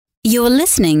You're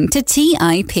listening to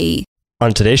TIP.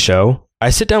 On today's show,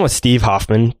 I sit down with Steve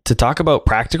Hoffman to talk about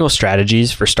practical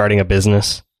strategies for starting a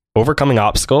business, overcoming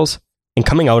obstacles, and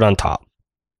coming out on top.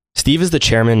 Steve is the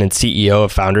chairman and CEO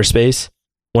of Founderspace,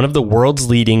 one of the world's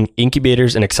leading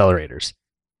incubators and accelerators.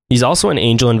 He's also an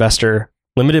angel investor,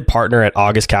 limited partner at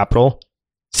August Capital,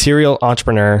 serial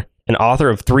entrepreneur, and author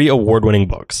of 3 award-winning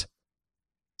books.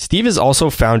 Steve has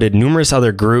also founded numerous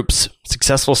other groups,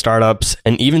 successful startups,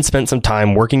 and even spent some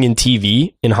time working in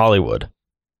TV in Hollywood.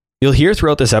 You'll hear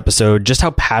throughout this episode just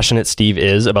how passionate Steve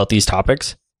is about these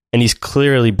topics, and he's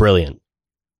clearly brilliant.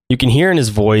 You can hear in his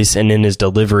voice and in his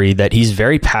delivery that he's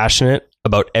very passionate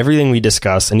about everything we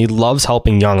discuss, and he loves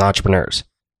helping young entrepreneurs.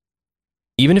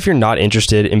 Even if you're not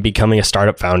interested in becoming a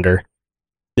startup founder,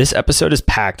 this episode is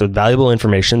packed with valuable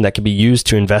information that can be used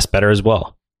to invest better as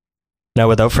well. Now,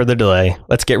 without further delay,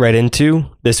 let's get right into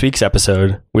this week's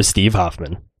episode with Steve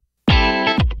Hoffman.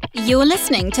 You're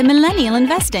listening to Millennial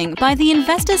Investing by the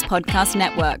Investors Podcast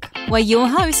Network, where your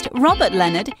host, Robert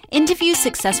Leonard, interviews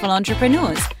successful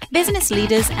entrepreneurs, business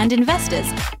leaders, and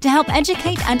investors to help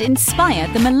educate and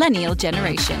inspire the millennial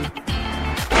generation.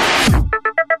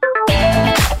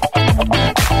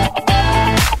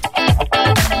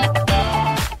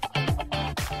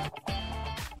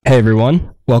 Hey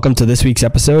everyone, welcome to this week's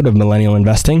episode of Millennial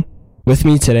Investing. With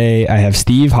me today, I have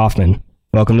Steve Hoffman.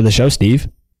 Welcome to the show, Steve.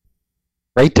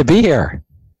 Great to be here.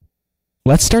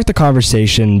 Let's start the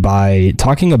conversation by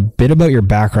talking a bit about your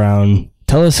background.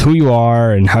 Tell us who you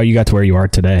are and how you got to where you are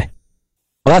today.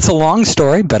 Well, that's a long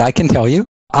story, but I can tell you.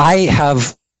 I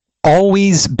have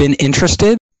always been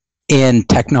interested in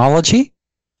technology,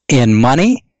 in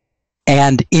money,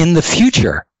 and in the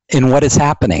future, in what is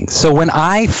happening. So when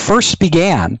I first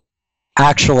began,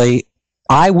 actually,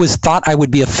 I thought I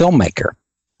would be a filmmaker.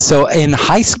 So in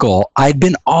high school, I'd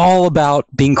been all about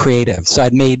being creative. So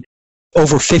I'd made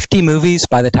over 50 movies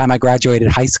by the time I graduated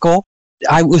high school.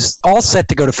 I was all set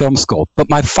to go to film school. But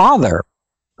my father,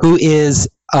 who is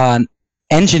an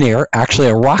engineer, actually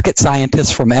a rocket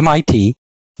scientist from MIT,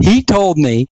 he told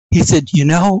me, he said,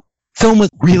 film is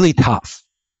really tough.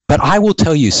 But I will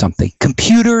tell you something.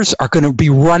 Computers are going to be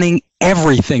running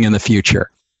everything in the future.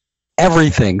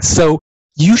 Everything. So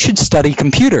you should study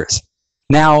computers.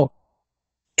 Now,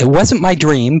 it wasn't my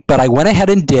dream, but I went ahead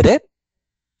and did it.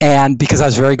 And because I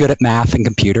was very good at math and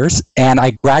computers, and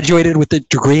I graduated with a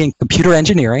degree in computer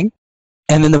engineering.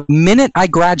 And then the minute I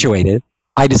graduated,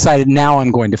 I decided now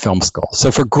I'm going to film school.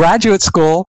 So for graduate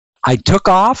school, I took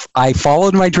off. I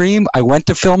followed my dream. I went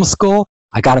to film school.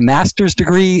 I got a master's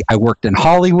degree. I worked in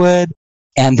Hollywood.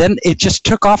 And then it just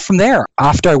took off from there.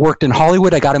 After I worked in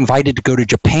Hollywood, I got invited to go to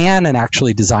Japan and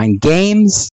actually design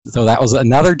games. So that was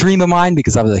another dream of mine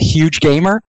because I was a huge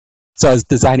gamer. So I was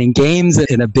designing games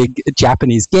in a big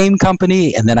Japanese game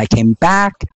company. And then I came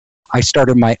back. I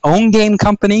started my own game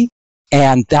company.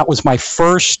 And that was my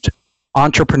first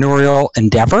entrepreneurial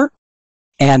endeavor.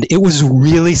 And it was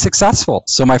really successful.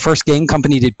 So my first game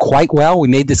company did quite well. We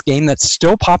made this game that's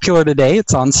still popular today.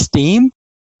 It's on Steam,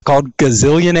 called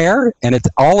Gazillionaire. And it's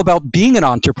all about being an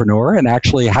entrepreneur and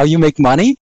actually how you make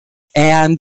money.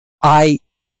 And I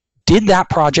did that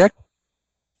project.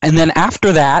 And then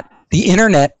after that, the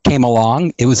internet came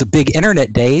along. It was a big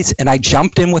internet days. And I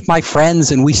jumped in with my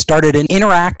friends and we started an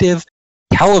interactive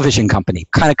television company,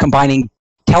 kind of combining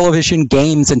television,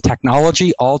 games, and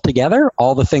technology all together,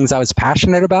 all the things I was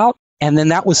passionate about. And then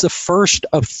that was the first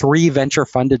of 3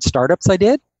 venture-funded startups I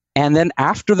did. And then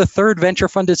after the 3rd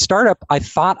venture-funded startup, I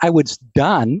thought I was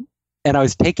done and I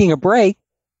was taking a break.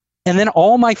 And then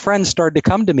all my friends started to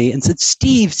come to me and said,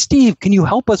 Steve, can you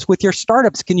help us with your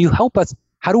startups? Can you help us?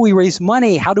 How do we raise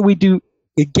money? How do we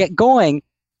get going?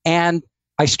 And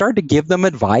I started to give them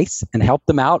advice and help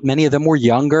them out. Many of them were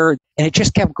younger and it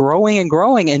just kept growing and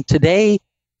growing. And today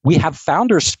we have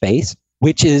Founderspace,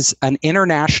 which is an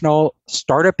international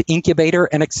startup incubator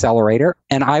and accelerator.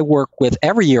 And I work with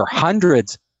every year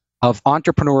hundreds of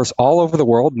entrepreneurs all over the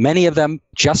world, many of them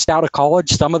just out of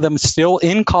college, some of them still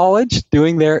in college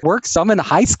doing their work, some in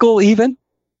high school even.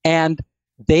 And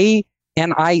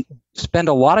I spend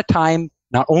a lot of time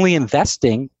not only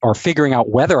investing or figuring out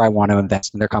whether I want to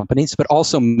invest in their companies, but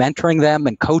also mentoring them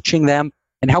and coaching them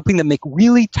and helping them make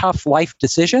really tough life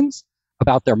decisions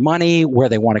about their money, where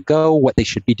they want to go, what they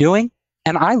should be doing.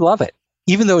 And I love it.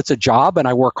 Even though it's a job and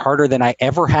I work harder than I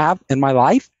ever have in my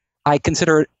life, I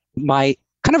consider it my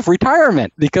kind of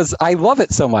retirement because I love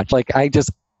it so much. Like I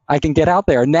can get out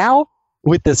there. Now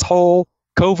with this whole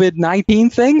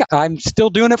COVID-19 thing, I'm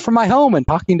still doing it from my home and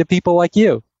talking to people like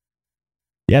you.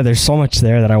 Yeah, there's so much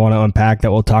there that I want to unpack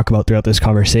that we'll talk about throughout this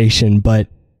conversation. But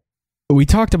We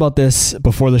talked about this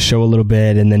before the show a little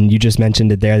bit, and then you just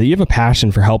mentioned it there, that you have a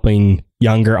passion for helping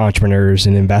younger entrepreneurs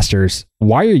and investors.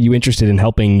 Why are you interested in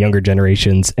helping younger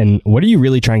generations, and what are you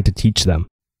really trying to teach them?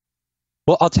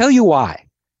 Well, I'll tell you why.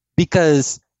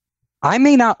 Because I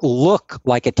may not look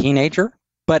like a teenager,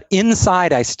 but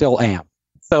inside I still am.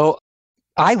 So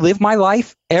I live my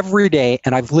life every day,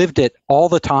 and I've lived it all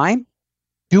the time,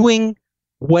 doing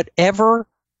whatever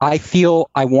I feel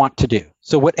I want to do.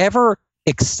 So whatever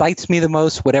excites me the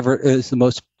most, whatever is the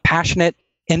most passionate.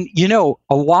 And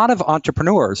a lot of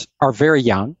entrepreneurs are very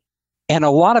young, and a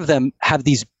lot of them have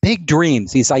these big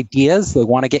dreams, these ideas they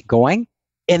want to get going.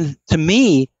 And to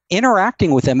me,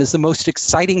 interacting with them is the most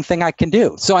exciting thing I can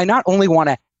do. So I not only want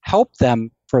to help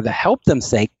them for the help them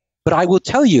sake, but I will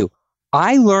tell you,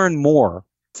 I learn more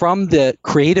from the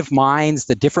creative minds,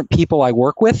 the different people I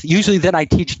work with, usually than I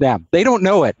teach them. They don't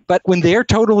know it, but when they're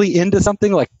totally into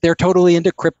something, like they're totally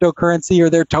into cryptocurrency, or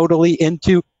they're totally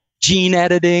into gene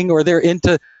editing, or they're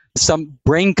into some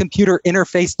brain-computer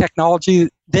interface technology,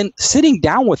 then sitting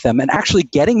down with them and actually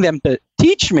getting them to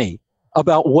teach me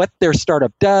about what their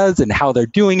startup does and how they're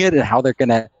doing it and how they're going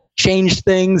to change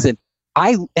things. And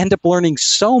I end up learning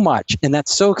so much, and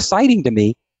that's so exciting to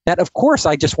me that, of course,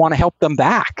 I just want to help them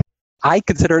back. I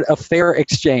consider it a fair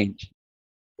exchange.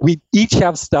 We each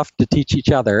have stuff to teach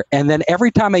each other. And then every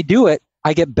time I do it,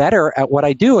 I get better at what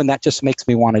I do. And that just makes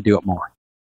me want to do it more.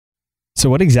 So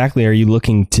what exactly are you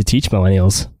looking to teach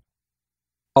millennials?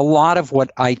 A lot of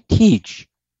what I teach,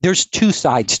 there's two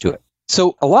sides to it.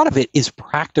 So a lot of it is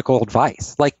practical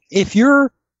advice. Like if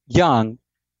you're young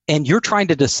and you're trying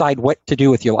to decide what to do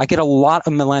with your life, I get a lot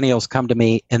of millennials come to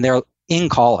me and they're in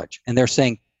college and they're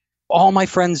saying, all my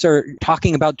friends are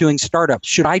talking about doing startups.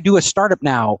 Should I do a startup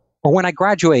now? Or when I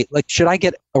graduate, should I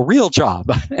get a real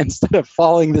job instead of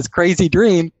following this crazy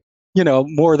dream?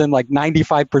 More than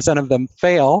 95% of them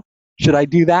fail. Should I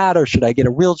do that, or should I get a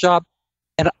real job?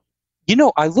 And,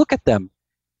 I look at them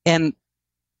and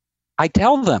I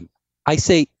tell them, I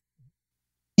say,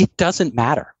 it doesn't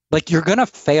matter. You're going to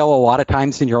fail a lot of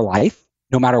times in your life,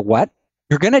 no matter what.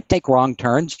 You're going to take wrong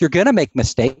turns. You're going to make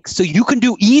mistakes. So you can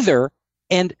do either.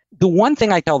 And the one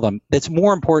thing I tell them that's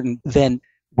more important than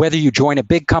whether you join a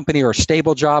big company or a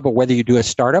stable job or whether you do a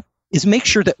startup is make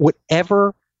sure that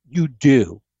whatever you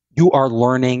do, you are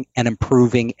learning and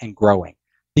improving and growing.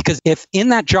 Because if in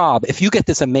that job, if you get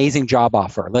this amazing job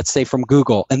offer, let's say from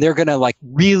Google, and they're going to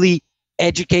really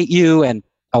educate you and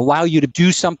allow you to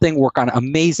do something, work on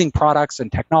amazing products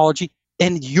and technology,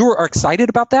 and you're excited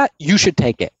about that, you should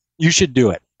take it. You should do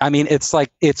it. I mean, it's going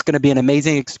to be an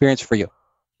amazing experience for you.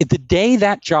 If the day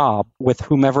that job with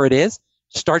whomever it is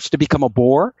starts to become a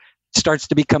bore, starts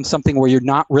to become something where you're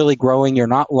not really growing, you're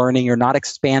not learning, you're not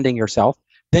expanding yourself,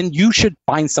 then you should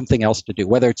find something else to do,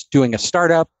 whether it's doing a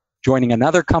startup, joining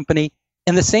another company.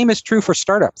 And the same is true for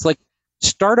startups.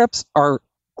 Startups are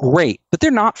great, but they're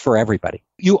not for everybody.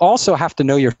 You also have to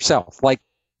know yourself.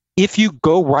 If you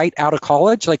go right out of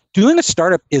college, doing a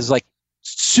startup is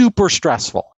super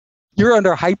stressful. You're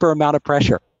under a hyper amount of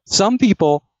pressure. Some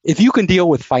people, if you can deal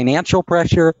with financial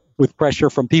pressure, with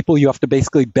pressure from people you have to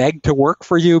basically beg to work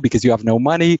for you because you have no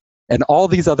money and all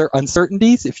these other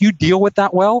uncertainties, if you deal with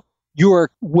that well, you are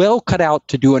well cut out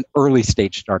to do an early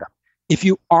stage startup. If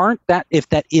you aren't that, if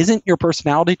that isn't your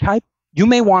personality type, you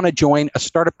may want to join a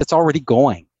startup that's already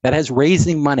going, that has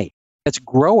raising money, that's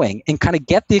growing, and kind of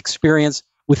get the experience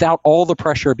without all the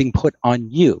pressure being put on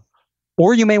you.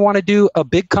 Or you may want to do a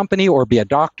big company or be a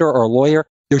doctor or a lawyer.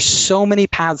 There's so many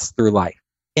paths through life,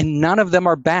 and none of them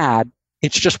are bad.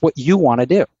 It's just what you want to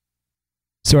do.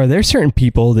 So are there certain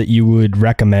people that you would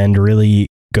recommend really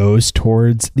goes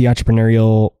towards the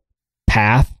entrepreneurial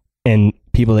path, and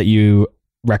people that you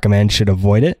recommend should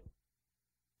avoid it?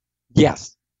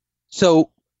 Yes.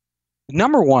 So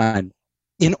number one,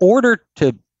 in order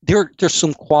to, there's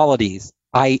some qualities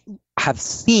I have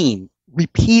seen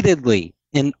repeatedly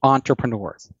in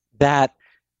entrepreneurs that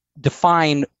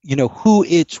define, who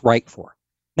it's right for.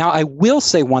 Now, I will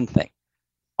say one thing.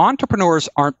 Entrepreneurs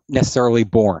aren't necessarily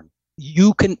born.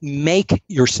 You can make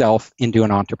yourself into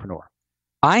an entrepreneur.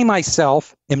 I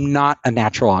myself am not a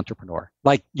natural entrepreneur.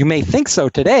 You may think so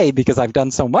today because I've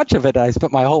done so much of it. I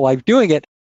spent my whole life doing it.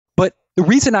 But the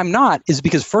reason I'm not is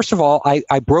because, first of all,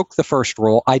 I broke the first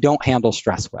rule. I don't handle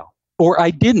stress well, or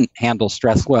I didn't handle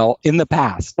stress well in the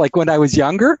past. When I was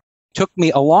younger, it took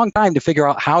me a long time to figure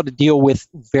out how to deal with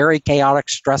very chaotic,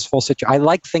 stressful situations. I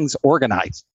like things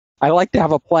organized. I like to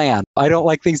have a plan. I don't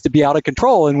like things to be out of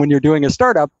control. And when you're doing a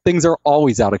startup, things are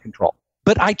always out of control.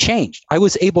 But I changed. I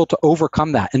was able to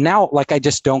overcome that. And now, I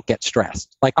just don't get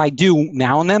stressed. I do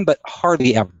now and then, but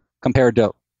hardly ever compared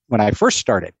to when I first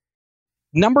started.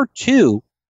 Number two,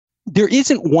 there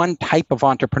isn't one type of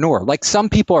entrepreneur. Like some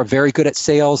people are very good at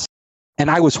sales, and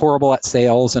I was horrible at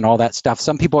sales and all that stuff.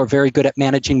 Some people are very good at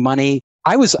managing money.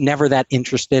 I was never that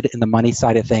interested in the money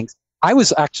side of things. I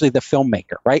was actually the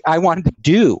filmmaker, right? I wanted to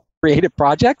do creative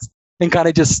projects and kind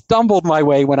of just stumbled my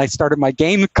way when I started my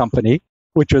game company,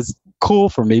 which was cool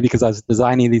for me because I was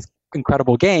designing these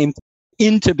incredible games,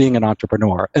 into being an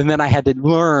entrepreneur. And then I had to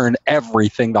learn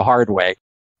everything the hard way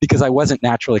because I wasn't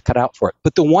naturally cut out for it.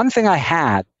 But the one thing I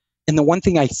had, and the one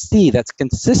thing I see that's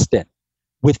consistent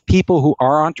with people who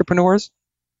are entrepreneurs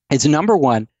is, number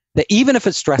one, that even if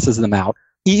it stresses them out,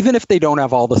 even if they don't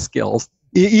have all the skills,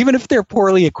 even if they're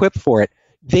poorly equipped for it,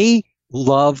 they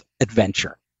love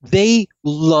adventure. They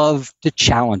love to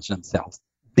challenge themselves.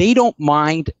 They don't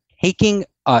mind taking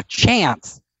a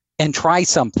chance and try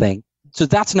something. So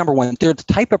that's number one. They're the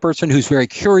type of person who's very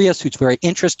curious, who's very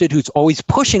interested, who's always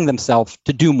pushing themselves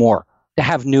to do more, to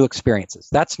have new experiences.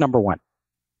 That's number one.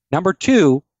 Number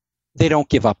two, they don't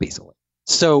give up easily.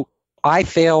 So I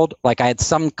failed. Like I had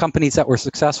some companies that were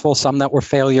successful, some that were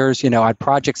failures. I had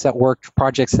projects that worked,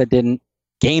 projects that didn't,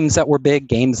 games that were big,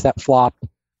 games that flopped.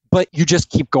 But you just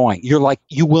keep going. You're like,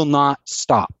 you will not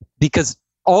stop, because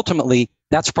ultimately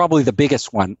that's probably the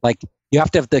biggest one. Like you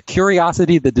have to have the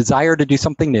curiosity, the desire to do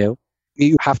something new.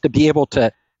 You have to be able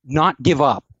to not give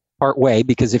up part way,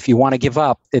 because if you want to give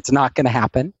up, it's not going to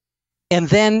happen. And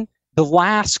then the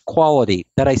last quality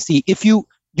that I see, if you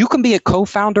can be a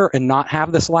co-founder and not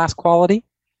have this last quality,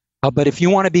 but if you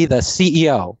want to be the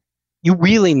CEO, you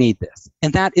really need this.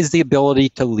 And that is the ability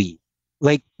to lead.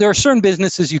 Like there are certain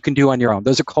businesses you can do on your own.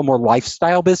 Those are called more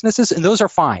lifestyle businesses, and those are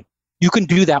fine. You can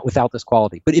do that without this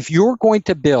quality. But if you're going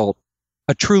to build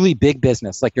a truly big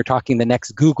business, like you're talking the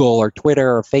next Google or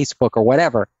Twitter or Facebook or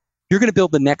whatever, you're going to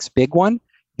build the next big one,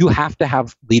 you have to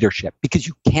have leadership, because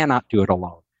you cannot do it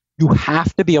alone. You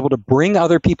have to be able to bring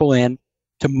other people in,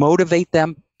 to motivate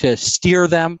them, to steer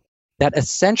them. That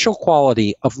essential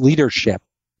quality of leadership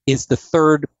is the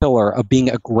third pillar of being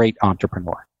a great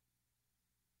entrepreneur.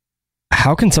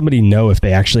 How can somebody know if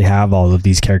they actually have all of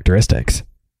these characteristics?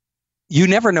 You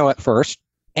never know at first,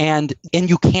 and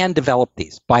you can develop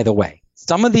these, by the way.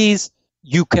 Some of these,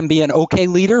 you can be an okay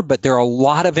leader, but there are a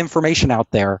lot of information out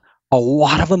there, a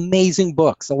lot of amazing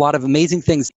books, a lot of amazing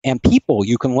things, and people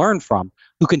you can learn from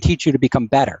who can teach you to become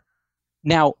better.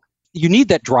 Now, you need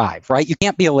that drive, right? You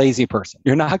can't be a lazy person.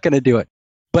 You're not going to do it.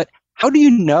 But how do you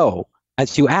know,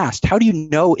 as you asked, how do you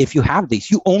know if you have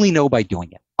these? You only know by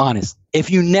doing it, honestly.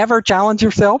 If you never challenge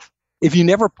yourself, if you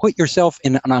never put yourself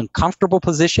in an uncomfortable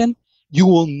position, you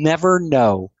will never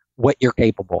know what you're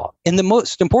capable of. And the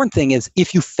most important thing is,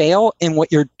 if you fail in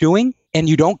what you're doing and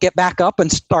you don't get back up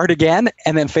and start again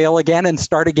and then fail again and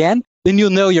start again, then you'll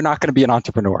know you're not going to be an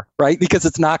entrepreneur, right? Because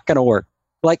it's not going to work.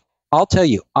 Like, I'll tell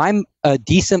you, I'm a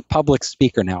decent public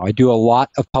speaker now. I do a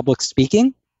lot of public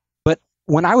speaking. But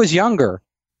when I was younger,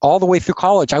 all the way through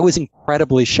college, I was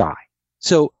incredibly shy.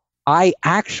 So I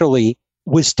actually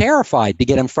was terrified to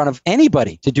get in front of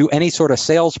anybody, to do any sort of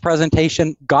sales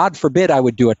presentation. God forbid I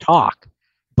would do a talk.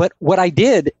 But what I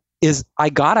did is I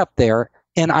got up there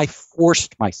and I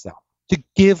forced myself to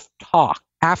give talk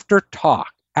after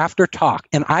talk after talk.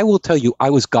 And I will tell you, I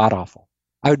was god awful.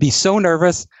 I would be so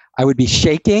nervous. I would be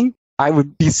shaking. I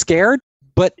would be scared.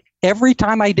 But every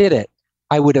time I did it,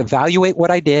 I would evaluate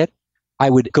what I did. I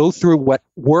would go through what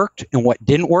worked and what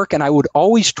didn't work. And I would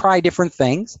always try different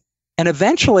things. And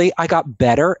eventually I got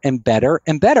better and better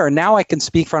and better. And now I can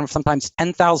speak in front of sometimes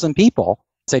 10,000 people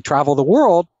as I travel the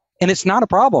world. And it's not a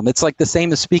problem. It's like the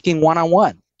same as speaking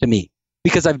one-on-one to me,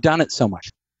 because I've done it so much.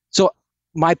 So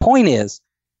my point is,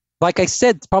 like I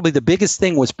said, probably the biggest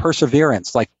thing was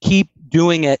perseverance. Like, keep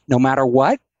doing it no matter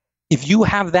what. If you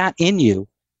have that in you,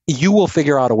 you will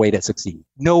figure out a way to succeed.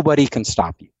 Nobody can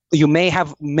stop you. You may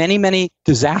have many, many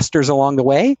disasters along the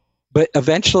way, but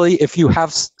eventually, if you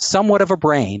have somewhat of a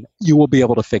brain, you will be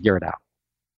able to figure it out.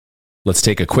 Let's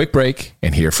take a quick break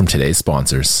and hear from today's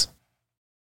sponsors.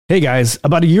 Hey guys,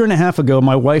 about a year and a half ago,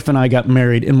 my wife and I got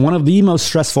married, and one of the most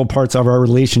stressful parts of our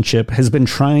relationship has been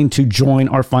trying to join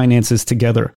our finances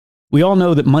together. We all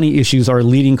know that money issues are a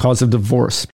leading cause of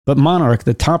divorce, but Monarch,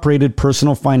 the top-rated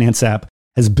personal finance app,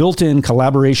 has built-in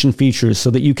collaboration features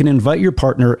so that you can invite your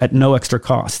partner at no extra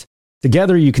cost.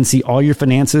 Together, you can see all your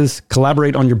finances,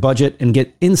 collaborate on your budget, and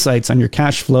get insights on your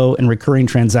cash flow and recurring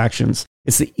transactions.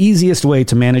 It's the easiest way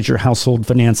to manage your household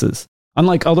finances.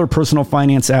 Unlike other personal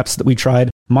finance apps that we tried,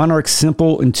 Monarch's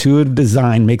simple, intuitive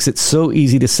design makes it so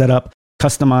easy to set up,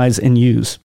 customize, and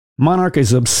use. Monarch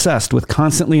is obsessed with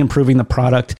constantly improving the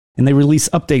product, and they release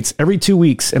updates every 2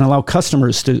 weeks and allow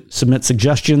customers to submit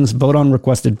suggestions, vote on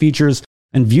requested features,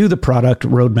 and view the product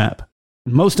roadmap.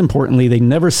 And most importantly, they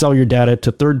never sell your data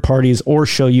to third parties or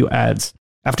show you ads.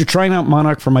 After trying out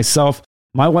Monarch for myself,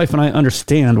 my wife and I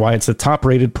understand why it's the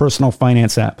top-rated personal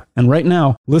finance app. And right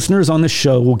now, listeners on this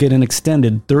show will get an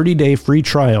extended 30-day free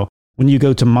trial when you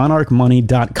go to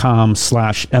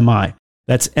monarchmoney.com/MI.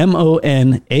 That's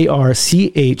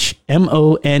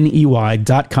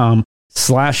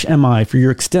monarchmoney.com/MI for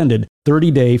your extended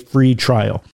 30-day free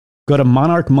trial. Go to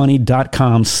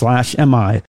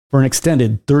monarchmoney.com/MI for an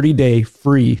extended 30-day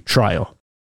free trial.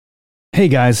 Hey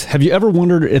guys, have you ever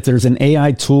wondered if there's an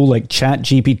AI tool like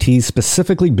ChatGPT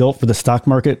specifically built for the stock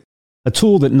market? A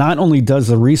tool that not only does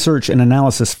the research and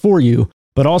analysis for you,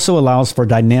 but also allows for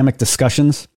dynamic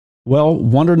discussions? Well,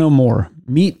 wonder no more.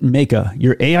 Meet Meka,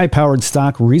 your AI-powered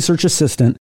stock research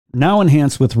assistant, now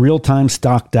enhanced with real-time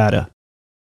stock data.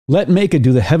 Let Meka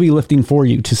do the heavy lifting for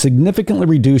you to significantly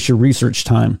reduce your research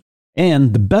time.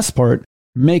 And the best part,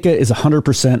 Meka is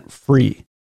 100% free.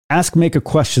 Ask Meka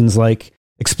questions like,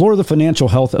 explore the financial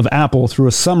health of Apple through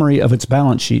a summary of its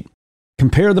balance sheet.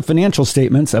 Compare the financial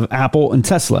statements of Apple and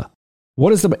Tesla.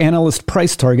 What is the analyst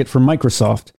price target for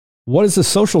Microsoft? What is the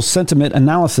social sentiment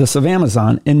analysis of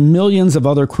Amazon? And millions of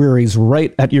other queries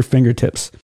right at your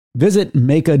fingertips. Visit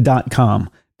Meka.com.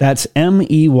 That's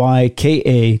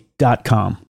MEYKA.com.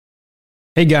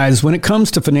 Hey guys, when it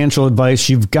comes to financial advice,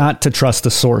 you've got to trust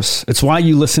the source. It's why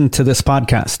you listen to this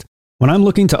podcast. When I'm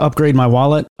looking to upgrade my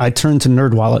wallet, I turn to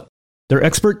NerdWallet. Their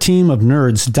expert team of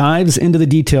nerds dives into the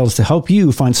details to help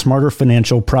you find smarter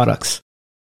financial products.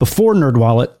 Before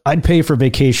NerdWallet, I'd pay for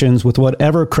vacations with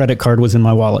whatever credit card was in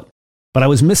my wallet. But I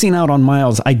was missing out on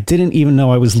miles I didn't even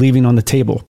know I was leaving on the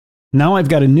table. Now I've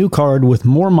got a new card with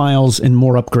more miles and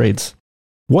more upgrades.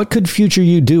 What could future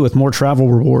you do with more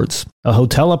travel rewards? A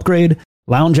hotel upgrade?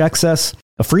 Lounge access?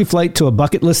 A free flight to a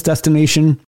bucket list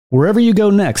destination? Wherever you go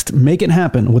next, make it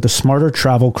happen with a smarter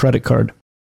travel credit card.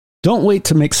 Don't wait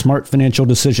to make smart financial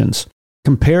decisions.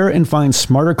 Compare and find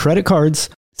smarter credit cards,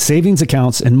 savings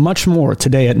accounts, and much more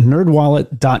today at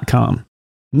nerdwallet.com.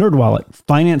 NerdWallet,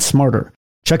 finance smarter.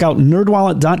 Check out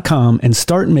nerdwallet.com and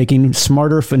start making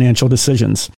smarter financial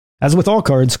decisions. As with all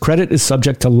cards, credit is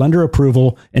subject to lender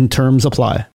approval and terms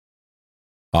apply.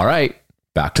 All right,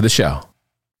 back to the show.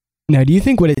 Now, do you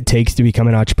think what it takes to become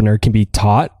an entrepreneur can be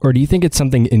taught, or do you think it's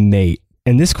something innate?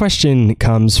 And this question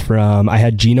comes from, I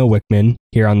had Gino Wickman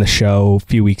here on the show a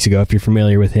few weeks ago, if you're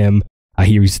familiar with him.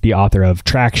 He was the author of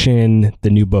Traction, the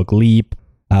new book Leap,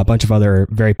 a bunch of other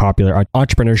very popular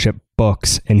entrepreneurship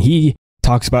books. And he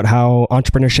talks about how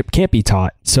entrepreneurship can't be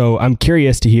taught. So I'm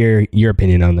curious to hear your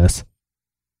opinion on this.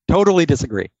 Totally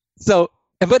disagree.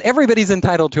 But everybody's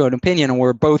entitled to an opinion, and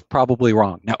we're both probably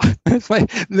wrong. No,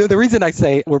 the reason I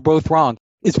say we're both wrong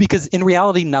is because in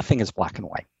reality, nothing is black and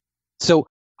white. So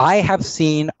I have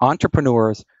seen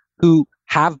entrepreneurs who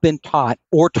have been taught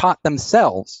or taught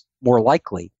themselves, more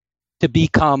likely, to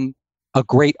become a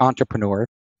great entrepreneur.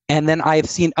 And then I have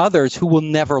seen others who will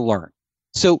never learn.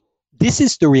 So this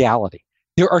is the reality.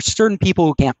 There are certain people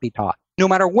who can't be taught. No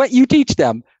matter what you teach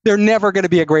them, they're never going to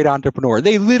be a great entrepreneur.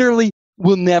 They literally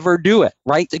will never do it,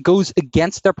 right? It goes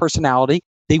against their personality.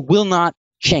 They will not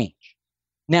change.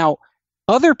 Now,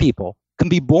 other people can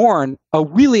be born a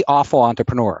really awful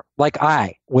entrepreneur. Like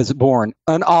I was born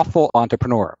an awful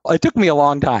entrepreneur. It took me a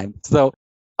long time. So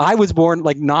I was born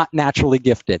like not naturally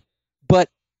gifted, but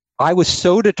I was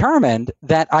so determined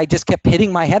that I just kept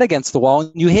hitting my head against the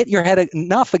wall. You hit your head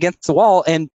enough against the wall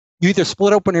and you either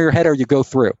split open your head or you go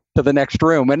through to the next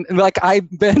room. And like I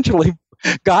eventually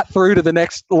got through to the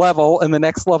next level and the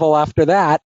next level after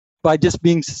that by just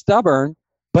being stubborn,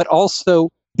 but also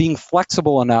being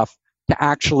flexible enough to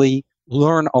actually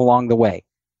learn along the way.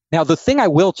 Now, the thing I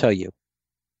will tell you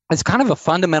is kind of a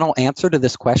fundamental answer to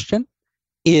this question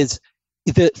is,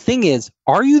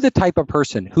 are you the type of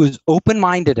person who's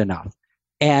open-minded enough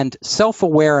and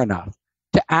self-aware enough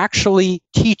to actually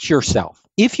teach yourself?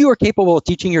 If you are capable of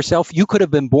teaching yourself, you could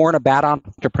have been born a bad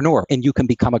entrepreneur and you can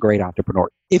become a great entrepreneur.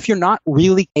 If you're not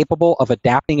really capable of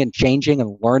adapting and changing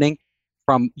and learning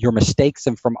from your mistakes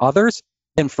and from others,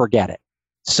 then forget it.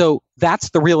 So that's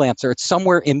the real answer. It's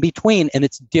somewhere in between, and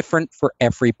it's different for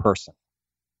every person.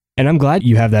 And I'm glad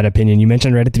you have that opinion. You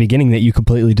mentioned right at the beginning that you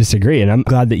completely disagree, and I'm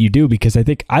glad that you do, because I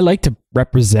think I like to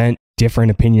represent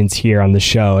different opinions here on the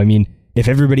show. I mean, if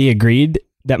everybody agreed,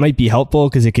 that might be helpful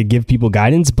because it could give people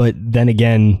guidance, but then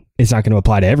again, it's not going to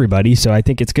apply to everybody. So I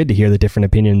think it's good to hear the different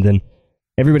opinions, and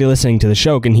everybody listening to the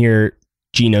show can hear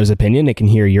Gino's opinion, it can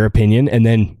hear your opinion, and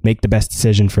then make the best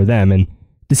decision for them. And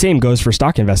the same goes for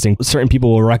stock investing. Certain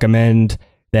people will recommend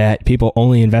that people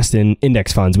only invest in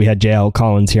index funds. We had JL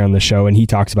Collins here on the show, and he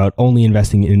talks about only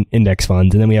investing in index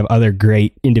funds. And then we have other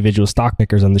great individual stock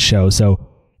pickers on the show. So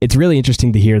it's really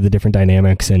interesting to hear the different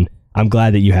dynamics, and I'm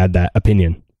glad that you had that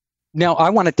opinion. Now, I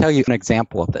want to tell you an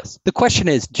example of this. The question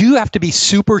is, do you have to be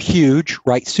super huge,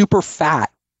 right, super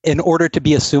fat in order to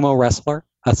be a sumo wrestler,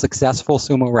 a successful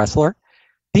sumo wrestler?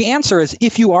 The answer is,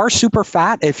 if you are super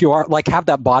fat, if you are like have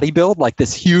that body build, like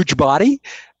this huge body,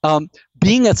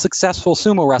 being a successful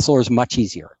sumo wrestler is much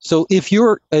easier. So if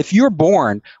you're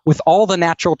born with all the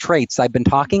natural traits I've been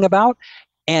talking about,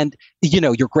 and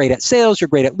you're great at sales, you're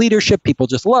great at leadership, people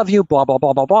just love you, blah, blah,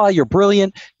 blah, blah, blah, you're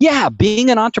brilliant. Yeah,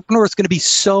 being an entrepreneur is going to be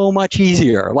so much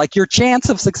easier. Like your chance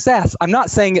of success, I'm not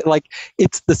saying it like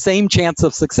it's the same chance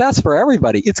of success for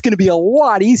everybody. It's going to be a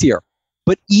lot easier.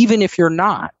 But even if you're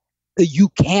not, you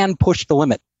can push the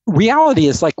limit. Reality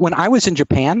is, like when I was in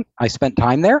Japan, I spent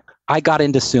time there, I got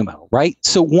into sumo, right?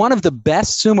 So one of the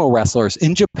best sumo wrestlers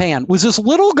in Japan was this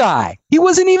little guy. He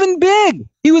wasn't even big.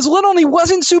 He was little and he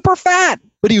wasn't super fat,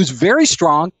 but he was very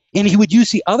strong, and he would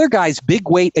use the other guy's big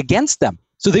weight against them.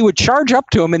 So they would charge up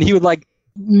to him and he would like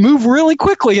move really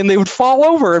quickly and they would fall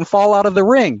over and fall out of the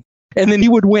ring. And then he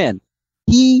would win.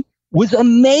 He was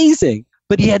amazing,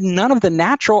 but he had none of the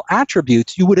natural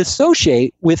attributes you would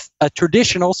associate with a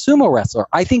traditional sumo wrestler.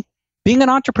 I think being an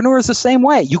entrepreneur is the same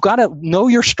way. You got to know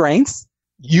your strengths,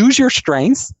 use your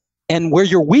strengths, and where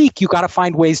you're weak, you got to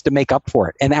find ways to make up for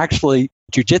it. And actually,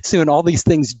 jiu-jitsu and all these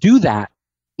things do that.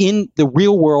 In the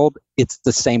real world, it's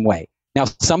the same way. Now,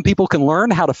 some people can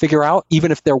learn how to figure out,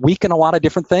 even if they're weak in a lot of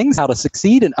different things, how to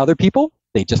succeed, and other people,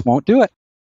 they just won't do it.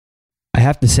 I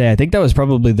have to say, I think that was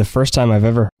probably the first time I've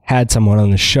ever had someone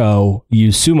on the show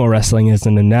use sumo wrestling as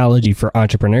an analogy for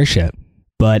entrepreneurship.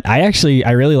 But I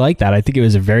really like that. I think it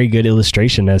was a very good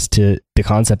illustration as to the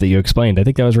concept that you explained. I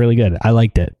think that was really good. I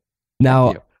liked it.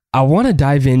 Now, I want to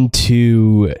dive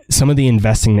into some of the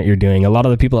investing that you're doing. A lot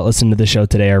of the people that listen to the show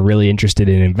today are really interested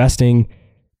in investing.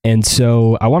 And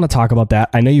so I want to talk about that.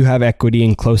 I know you have equity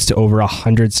in close to over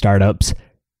 100 startups.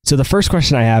 So the first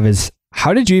question I have is,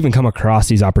 how did you even come across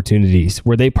these opportunities?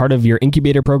 Were they part of your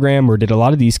incubator program, or did a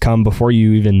lot of these come before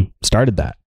you even started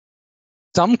that?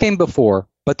 Some came before,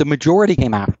 but the majority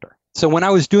came after. So when I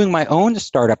was doing my own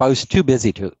startup, I was too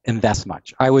busy to invest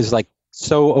much. I was like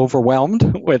so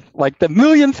overwhelmed with like the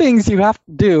million things you have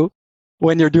to do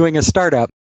when you're doing a startup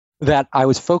that I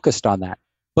was focused on that.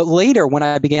 But later, when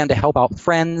I began to help out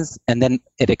friends, and then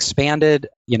it expanded,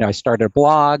 I started a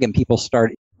blog, and people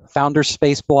started Founder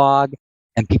Space blog,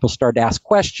 and people started to ask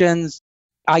questions.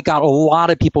 I got a lot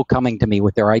of people coming to me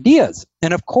with their ideas.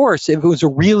 And of course, if it was a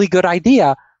really good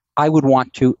idea, I would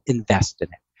want to invest in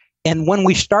it. And when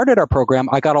we started our program,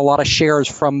 I got a lot of shares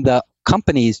from the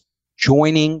companies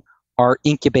joining our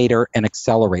incubator and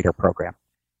accelerator program.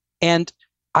 And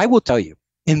I will tell you,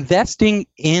 investing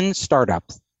in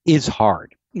startups is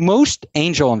hard. Most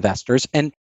angel investors,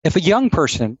 and if a young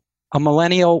person, a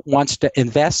millennial, wants to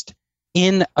invest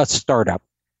in a startup,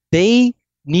 they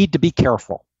need to be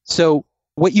careful. So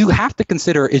what you have to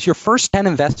consider is your first 10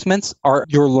 investments are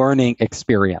your learning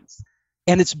experience.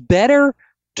 And it's better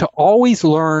to always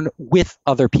learn with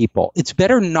other people. It's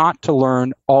better not to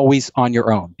learn always on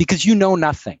your own because you know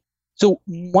nothing. So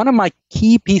one of my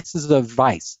key pieces of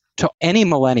advice to any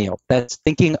millennial that's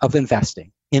thinking of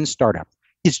investing in startups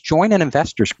is join an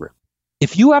investors group.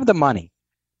 If you have the money,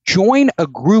 join a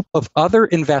group of other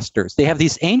investors. They have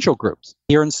these angel groups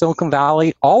here in Silicon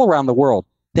Valley, all around the world,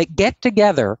 that get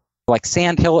together like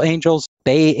Sandhill Angels,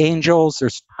 Bay Angels.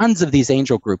 There's tons of these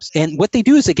angel groups. And what they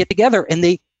do is they get together and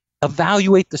they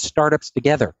evaluate the startups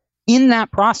together. In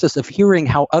that process of hearing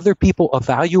how other people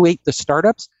evaluate the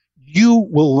startups, you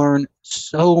will learn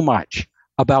so much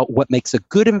about what makes a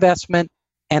good investment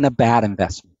and a bad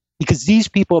investment. Because these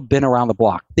people have been around the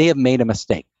block. They have made a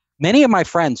mistake. Many of my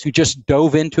friends who just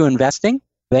dove into investing,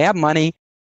 they have money,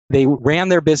 they ran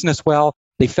their business well,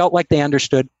 they felt like they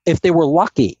understood. If they were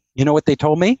lucky, you know what they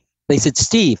told me? They said,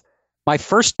 Steve, my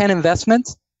first 10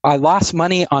 investments, I lost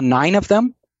money on 9 of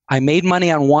them. I made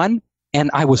money on 1,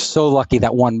 and I was so lucky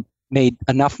that one made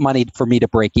enough money for me to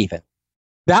break even.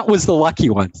 That was the lucky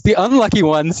ones. The unlucky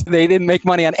ones, they didn't make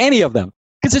money on any of them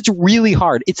because it's really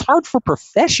hard. It's hard for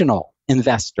professional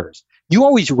investors. You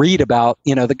always read about,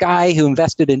 the guy who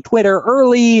invested in Twitter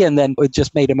early and then it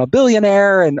just made him a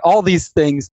billionaire and all these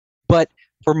things. But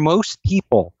for most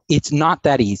people, it's not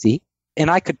that easy. And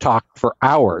I could talk for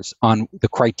hours on the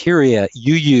criteria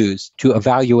you use to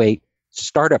evaluate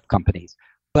startup companies.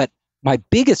 But my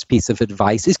biggest piece of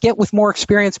advice is get with more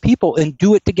experienced people and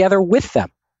do it together with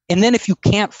them. And then if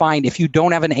you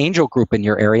don't have an angel group in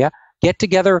your area, get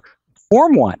together,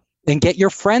 form one, and get your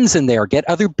friends in there, get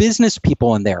other business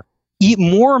people in there. Eat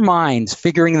more minds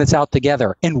figuring this out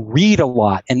together, and read a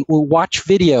lot and watch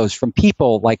videos from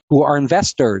people like who are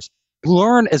investors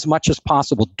Learn as much as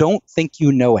possible. Don't think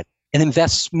you know it. And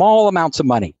invest small amounts of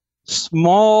money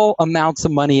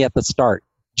at the start,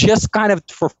 just kind of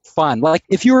for fun. Like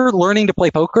if you're learning to play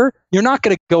poker, you're not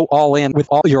going to go all in with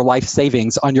all your life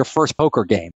savings on your first poker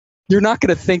game. You're not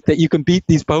going to think that you can beat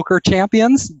these poker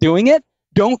champions doing it.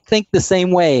 Don't think the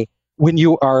same way when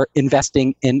you are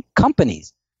investing in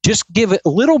companies. Just give it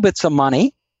little bits of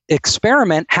money,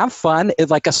 experiment, have fun.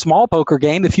 It's like a small poker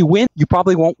game. If you win, you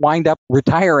probably won't wind up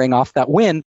retiring off that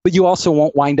win, but you also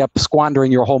won't wind up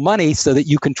squandering your whole money, so that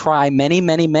you can try many,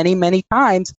 many, many, many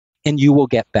times and you will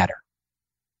get better.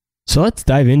 So let's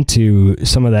dive into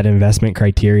some of that investment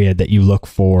criteria that you look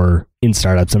for in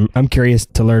startups. I'm curious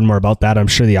to learn more about that. I'm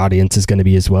sure the audience is going to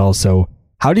be as well. So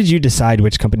how did you decide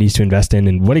which companies to invest in,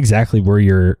 and what exactly were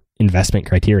your investment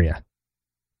criteria?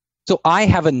 So I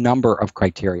have a number of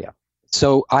criteria.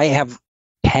 So I have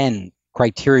 10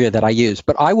 criteria that I use,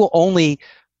 but I will only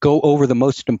go over the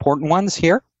most important ones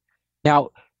here.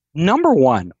 Now, number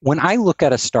one, when I look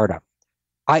at a startup,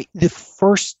 the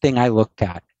first thing I look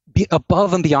at,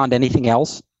 above and beyond anything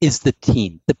else, is the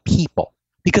team, the people.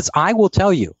 Because I will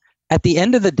tell you, at the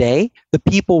end of the day, the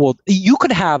people you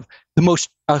could have an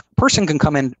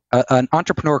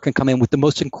entrepreneur can come in with the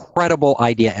most incredible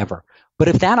idea ever. But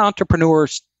if that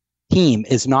entrepreneur's team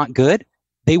is not good,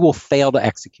 they will fail to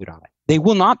execute on it. They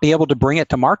will not be able to bring it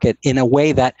to market in a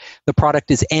way that the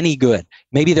product is any good.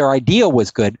 Maybe their idea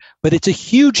was good, but it's a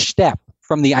huge step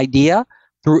from the idea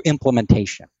through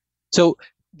implementation. So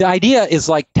the idea is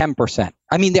like 10%.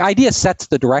 I mean, the idea sets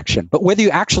the direction, but whether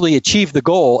you actually achieve the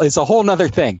goal is a whole nother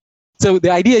thing. So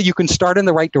the idea, you can start in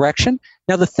the right direction.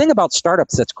 Now, the thing about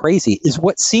startups that's crazy is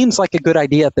what seems like a good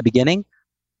idea at the beginning,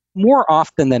 more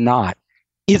often than not,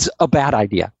 is a bad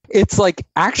idea. It's like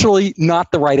actually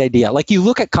not the right idea. Like you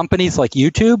look at companies like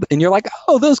YouTube and you're like,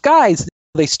 oh, those guys,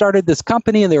 they started this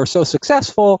company and they were so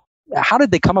successful. How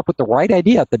did they come up with the right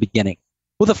idea at the beginning?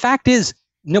 Well, the fact is,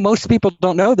 most people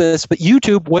don't know this, but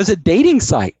YouTube was a dating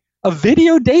site, a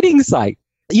video dating site.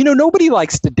 Nobody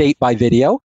likes to date by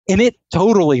video, and it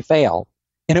totally failed.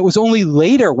 And it was only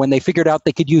later when they figured out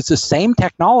they could use the same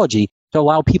technology to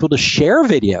allow people to share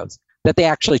videos that they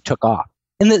actually took off.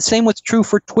 And the same was true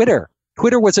for Twitter.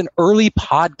 Twitter was an early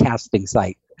podcasting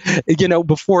site,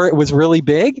 before it was really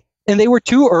big, and they were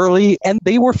too early and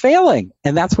they were failing.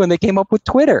 And that's when they came up with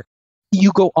Twitter.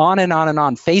 You go on and on and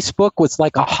on. Facebook was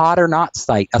like a hot or not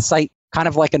site, a site kind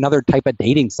of like another type of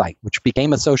dating site, which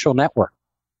became a social network.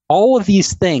 All of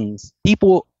these things,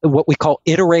 people, what we call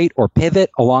iterate or pivot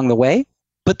along the way.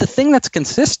 But the thing that's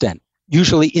consistent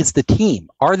usually is the team.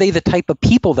 Are they the type of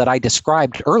people that I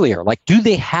described earlier? Like, do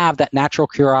they have that natural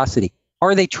curiosity?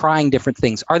 Are they trying different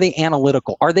things? Are they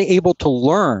analytical? Are they able to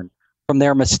learn from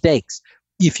their mistakes?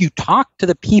 If you talk to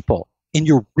the people and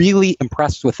you're really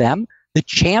impressed with them, the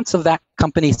chance of that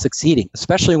company succeeding,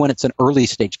 especially when it's an early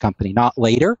stage company, not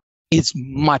later, is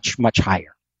much, much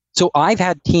higher. So I've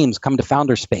had teams come to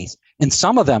Founder Space, and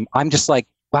some of them, I'm just like,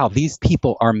 wow, these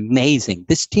people are amazing.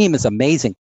 This team is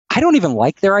amazing. I don't even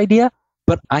like their idea,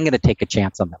 but I'm going to take a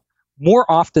chance on them. More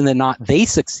often than not, they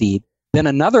succeed than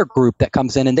another group that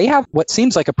comes in and they have what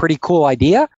seems like a pretty cool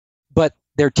idea, but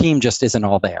their team just isn't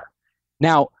all there.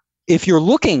 Now, if you're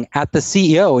looking at the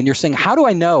CEO and you're saying, how do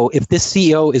I know if this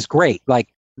CEO is great? Like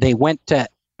they went to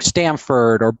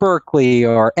Stanford or Berkeley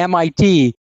or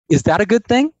MIT. Is that a good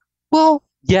thing? Well,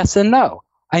 yes and no.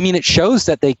 I mean, it shows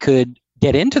that they could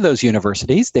get into those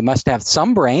universities. They must have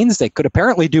some brains. They could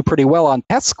apparently do pretty well on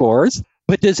test scores.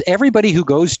 But does everybody who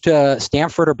goes to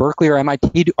Stanford or Berkeley or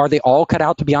MIT, are they all cut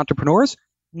out to be entrepreneurs?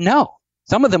 No.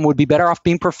 Some of them would be better off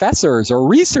being professors or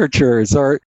researchers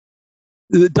or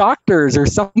doctors or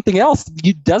something else.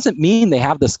 It doesn't mean they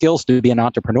have the skills to be an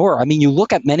entrepreneur. I mean, you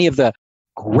look at many of the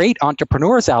great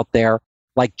entrepreneurs out there,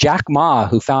 like Jack Ma,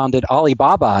 who founded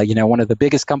Alibaba, one of the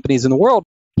biggest companies in the world.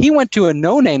 He went to a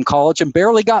no-name college and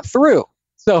barely got through.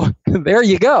 So there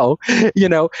you go,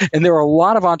 and there are a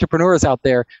lot of entrepreneurs out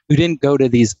there who didn't go to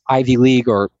these Ivy League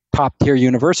or top tier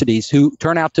universities who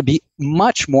turn out to be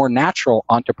much more natural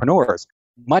entrepreneurs,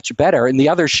 much better, and the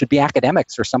others should be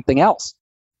academics or something else.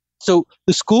 So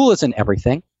the school isn't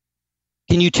everything.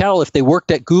 Can you tell if they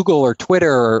worked at Google or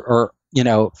Twitter or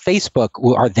Facebook?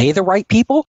 Are they the right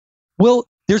people? Well,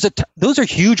 those are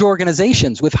huge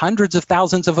organizations with hundreds of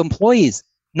thousands of employees.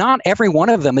 Not every one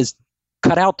of them is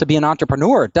cut out to be an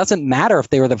entrepreneur. It doesn't matter if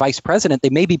they were the vice president.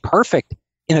 They may be perfect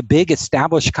in a big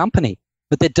established company,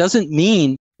 but that doesn't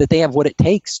mean that they have what it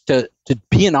takes to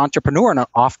be an entrepreneur, and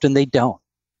often they don't.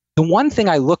 The one thing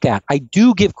I look at, I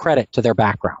do give credit to their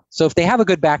background. So if they have a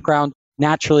good background,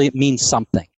 naturally it means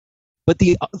something. But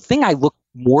the thing I look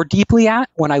more deeply at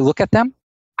when I look at them,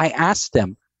 I ask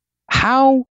them,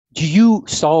 how do you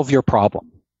solve your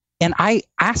problem? And I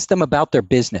ask them about their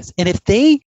business. And if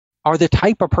they are the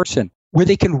type of person where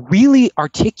they can really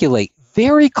articulate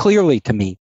very clearly to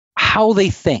me how they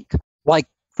think, like,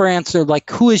 for answer, like,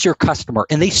 who is your customer?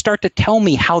 And they start to tell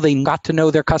me how they got to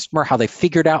know their customer, how they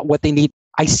figured out what they need.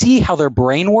 I see how their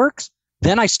brain works.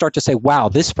 Then I start to say, wow,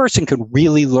 this person can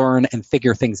really learn and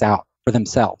figure things out for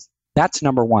themselves. That's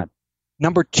number one.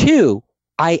 Number two,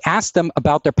 I asked them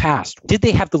about their past. Did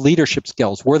they have the leadership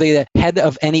skills? Were they the head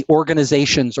of any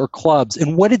organizations or clubs?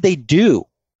 And what did they do?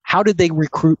 How did they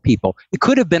recruit people? It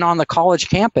could have been on the college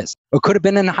campus or could have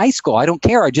been in high school. I don't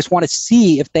care. I just want to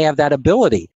see if they have that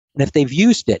ability. And if they've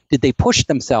used it, did they push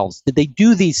themselves? Did they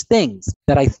do these things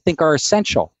that I think are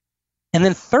essential? And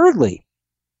then thirdly,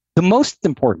 the most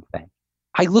important thing,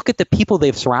 I look at the people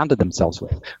they've surrounded themselves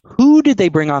with. Who did they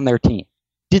bring on their team?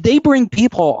 Did they bring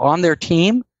people on their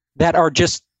team that are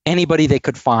just anybody they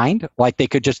could find? Like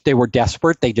they were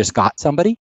desperate, they just got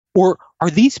somebody? Or are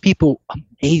these people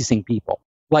amazing people?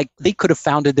 Like they could have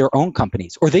founded their own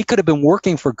companies, or they could have been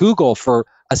working for Google for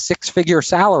a 6-figure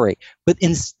salary, but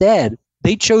instead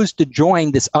they chose to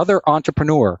join this other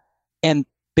entrepreneur and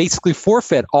basically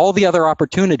forfeit all the other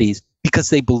opportunities because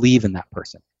they believe in that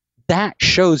person. That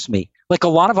shows me, like a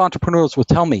lot of entrepreneurs will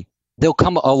tell me, they'll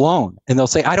come alone and they'll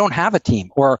say, I don't have a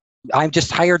team, or I've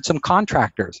just hired some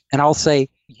contractors. And I'll say,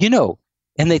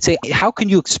 and they'd say, how can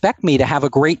you expect me to have a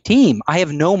great team? I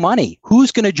have no money.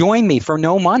 Who's going to join me for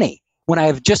no money when I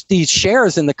have just these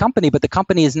shares in the company, but the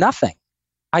company is nothing?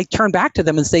 I turn back to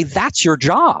them and say, that's your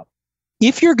job.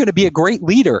 If you're going to be a great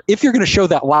leader, if you're going to show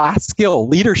that last skill,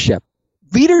 leadership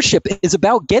is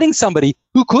about getting somebody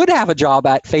who could have a job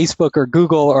at Facebook or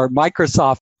Google or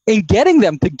Microsoft and getting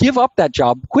them to give up that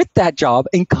job, quit that job,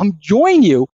 and come join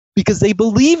you because they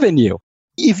believe in you.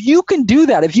 If you can do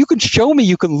that, if you can show me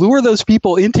you can lure those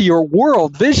people into your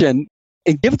world vision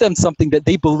and give them something that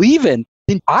they believe in,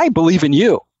 then I believe in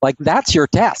you. Like that's your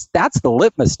test. That's the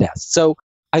litmus test. So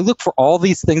I look for all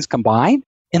these things combined,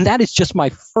 and that is just my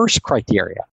first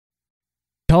criteria.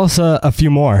 Tell us a few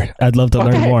more. I'd love to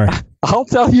learn more. I'll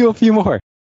tell you a few more.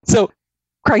 So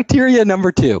criteria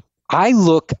number 2, I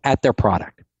look at their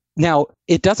product. Now,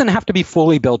 it doesn't have to be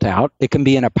fully built out. It can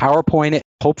be in a PowerPoint.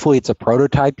 Hopefully it's a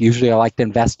prototype. Usually I like to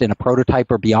invest in a prototype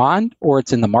or beyond, or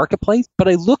it's in the marketplace. But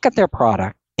I look at their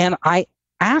product and I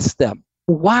ask them,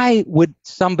 why would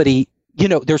somebody,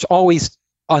 there's always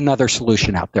another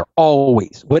solution out there.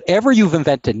 Always. Whatever you've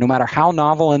invented, no matter how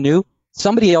novel and new,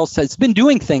 somebody else has been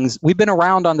doing things. We've been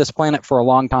around on this planet for a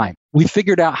long time. We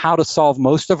figured out how to solve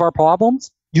most of our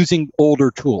problems using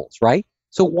older tools, right?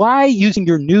 So why using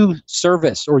your new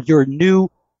service or your new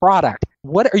product?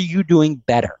 What are you doing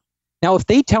better? Now, if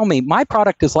they tell me my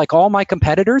product is like all my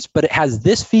competitors, but it has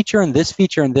this feature and this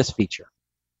feature and this feature,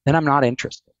 then I'm not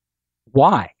interested.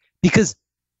 Why? Because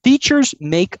features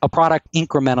make a product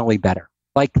incrementally better.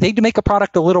 Like they make a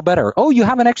product a little better. Oh, you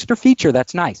have an extra feature.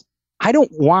 That's nice. I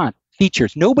don't want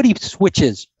features. Nobody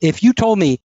switches. If you told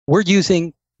me we're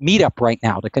using Meetup right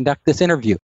now to conduct this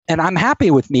interview, and I'm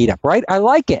happy with Meetup, right? I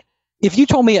like it. If you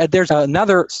told me there's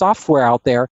another software out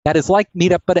there that is like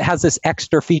Meetup, but it has this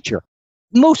extra feature,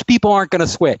 most people aren't going to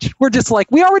switch. We're just like,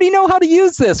 we already know how to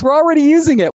use this. We're already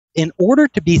using it. In order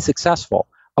to be successful,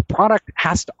 a product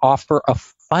has to offer a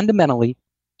fundamentally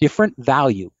different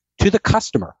value to the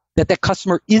customer that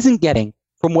customer isn't getting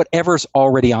from whatever's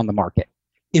already on the market.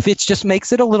 If it just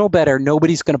makes it a little better,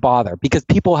 nobody's going to bother because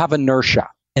people have inertia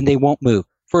and they won't move.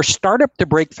 For a startup to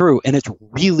break through, and it's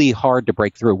really hard to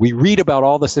break through. We read about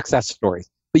all the success stories,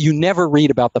 but you never read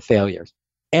about the failures.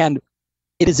 And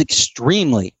it is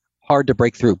extremely hard to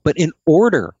break through. But in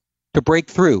order to break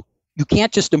through, you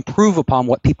can't just improve upon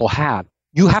what people have.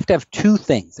 You have to have 2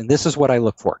 things, and this is what I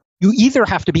look for. You either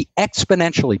have to be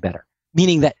exponentially better,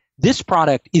 meaning that this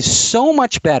product is so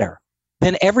much better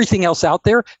than everything else out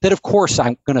there that, of course,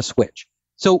 I'm going to switch.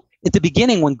 So at the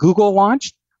beginning, when Google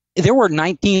launched, there were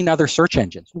 19 other search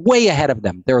engines way ahead of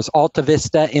them. There was Alta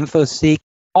Vista, InfoSeek,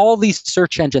 all these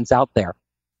search engines out there.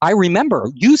 I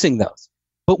remember using those.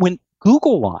 But when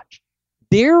Google launched,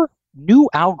 their new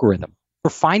algorithm for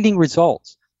finding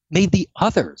results made the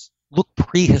others look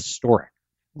prehistoric.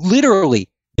 Literally,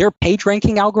 their page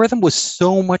ranking algorithm was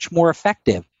so much more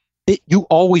effective that you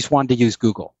always wanted to use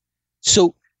Google.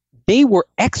 So they were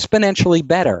exponentially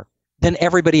better than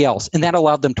everybody else, and that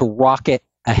allowed them to rocket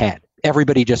ahead.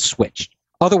 Everybody just switched.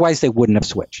 Otherwise, they wouldn't have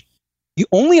switched. The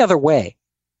only other way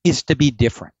is to be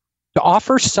different, to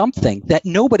offer something that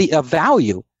a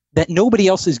value that nobody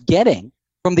else is getting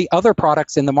from the other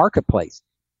products in the marketplace.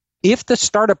 If the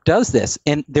startup does this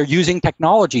and they're using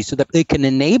technology so that they can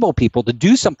enable people to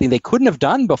do something they couldn't have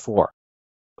done before,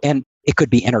 And it could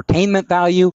be entertainment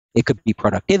value. It could be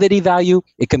productivity value.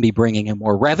 It can be bringing in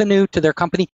more revenue to their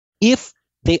company. If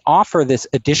they offer this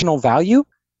additional value,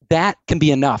 that can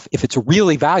be enough. If it's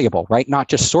really valuable, right? Not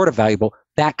just sort of valuable,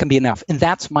 that can be enough. And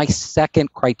that's my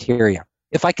second criteria.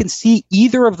 If I can see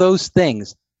either of those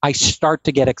things, I start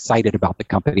to get excited about the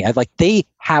company. They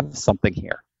have something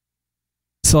here.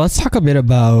 So let's talk a bit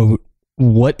about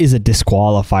what is a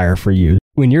disqualifier for you.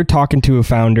 When you're talking to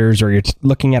founders or you're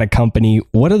looking at a company,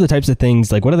 what are the types of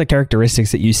things, what are the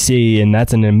characteristics that you see and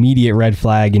that's an immediate red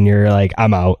flag and you're like,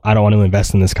 I'm out. I don't want to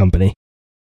invest in this company?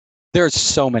 There's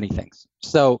so many things.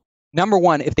 So number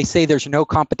one, if they say there's no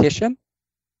competition,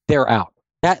 they're out.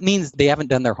 That means they haven't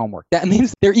done their homework. That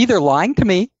means they're either lying to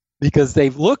me because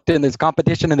they've looked and there's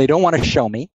competition and they don't want to show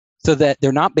me, so that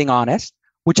they're not being honest,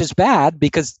 which is bad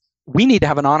because we need to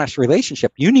have an honest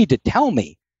relationship. You need to tell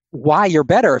me why you're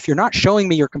better. If you're not showing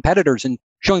me your competitors and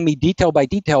showing me detail by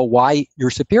detail why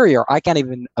you're superior, I can't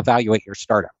even evaluate your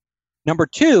startup. Number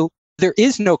two, there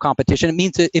is no competition. It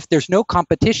means that if there's no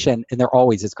competition, and there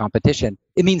always is competition,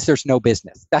 it means there's no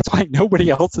business. That's why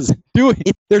nobody else is doing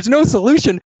it. There's no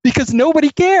solution because nobody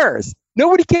cares.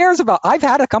 Nobody cares about. I've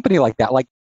had a company like that.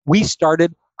 We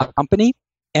started a company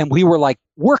and we were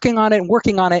working on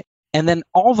it. And then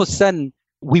all of a sudden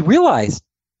we realized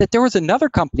that there was another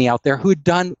company out there who had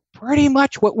done pretty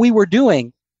much what we were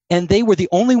doing. And they were the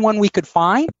only one we could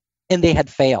find and they had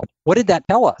failed. What did that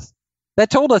tell us? That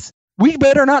told us we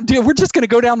better not do it. We're just going to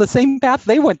go down the same path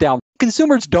they went down.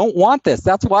 Consumers don't want this.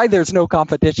 That's why there's no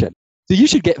competition. So you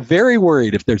should get very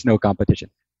worried if there's no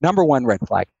competition. Number one, red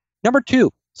flag. Number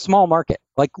two, small market.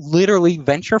 Literally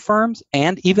venture firms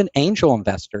and even angel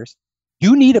investors,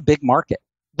 you need a big market.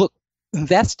 Look,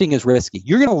 investing is risky.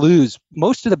 You're going to lose.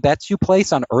 Most of the bets you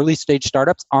place on early stage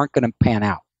startups aren't going to pan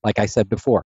out, like I said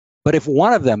before. But if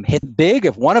one of them hit big,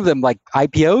 if one of them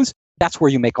IPOs, that's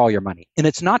where you make all your money. And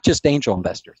it's not just angel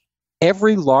investors.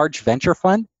 Every large venture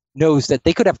fund knows that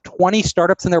they could have 20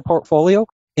 startups in their portfolio,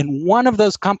 and one of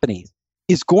those companies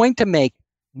is going to make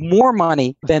more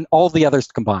money than all the others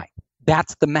combined.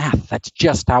 That's the math. That's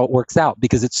just how it works out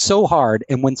because it's so hard.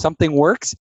 And when something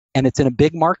works and it's in a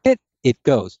big market, it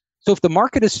goes. So if the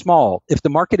market is small, if the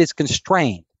market is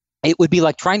constrained, it would be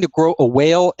like trying to grow a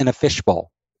whale in a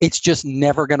fishbowl. It's just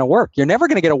never going to work. You're never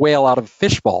going to get a whale out of a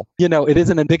fishbowl. It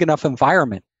isn't a big enough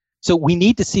environment. So we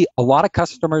need to see a lot of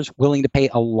customers willing to pay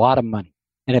a lot of money.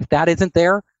 And if that isn't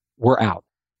there, we're out.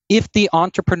 If the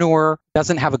entrepreneur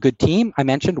doesn't have a good team, I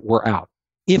mentioned, we're out.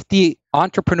 If the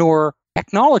entrepreneur,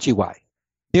 technology-wise,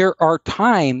 there are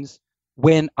times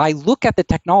when I look at the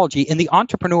technology and the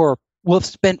entrepreneur will have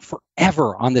spent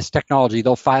forever on this technology.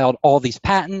 They'll filed all these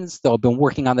patents. They'll have been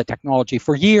working on the technology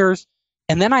for years.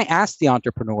 And then I ask the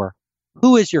entrepreneur,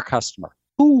 who is your customer?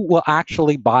 Who will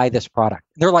actually buy this product?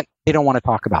 They're they don't want to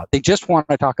talk about it. They just want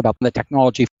to talk about the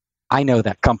technology. I know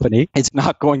that company is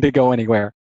not going to go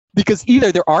anywhere because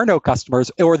either there are no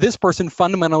customers or this person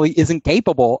fundamentally isn't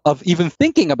capable of even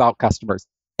thinking about customers.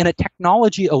 And a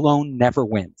technology alone never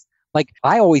wins.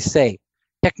 I always say,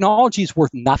 technology is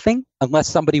worth nothing unless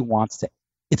somebody wants it.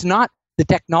 It's not the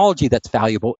technology that's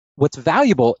valuable. What's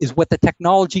valuable is what the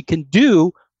technology can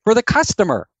do for the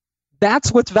customer.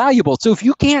 That's what's valuable. So if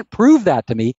you can't prove that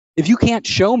to me, if you can't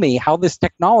show me how this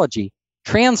technology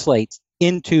translates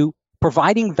into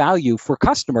providing value for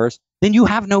customers, then you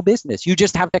have no business. You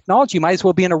just have technology. You might as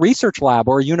well be in a research lab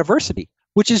or a university,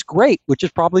 which is great, which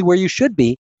is probably where you should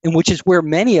be, and which is where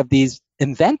many of these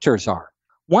inventors are.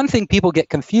 One thing people get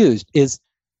confused is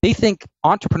they think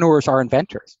entrepreneurs are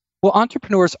inventors. Well,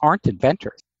 entrepreneurs aren't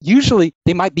inventors. Usually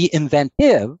they might be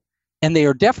inventive and they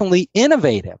are definitely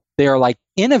innovative. They are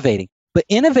innovating. But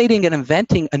innovating and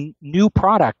inventing a new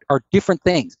product are different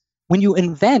things. When you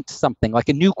invent something like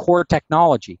a new core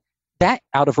technology, that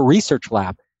out of a research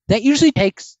lab, that usually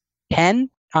takes 10,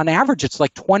 on average, it's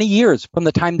 20 years from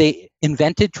the time they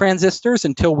invented transistors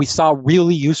until we saw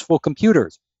really useful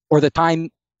computers, or the time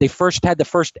they first had the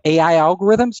first AI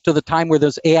algorithms to the time where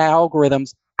those AI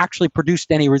algorithms actually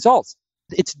produced any results.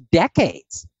 It's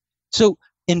decades. So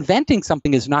inventing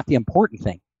something is not the important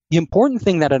thing. The important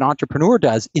thing that an entrepreneur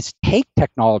does is take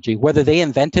technology, whether they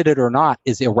invented it or not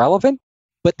is irrelevant,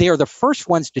 but they are the first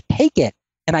ones to take it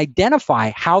and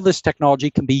identify how this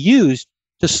technology can be used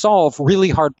to solve really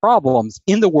hard problems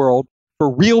in the world for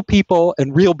real people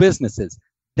and real businesses.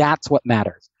 That's what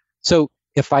matters. So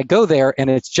if I go there and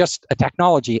it's just a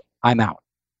technology, I'm out.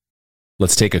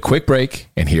 Let's take a quick break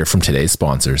and hear from today's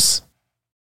sponsors.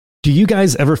 Do you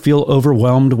guys ever feel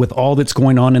overwhelmed with all that's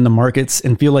going on in the markets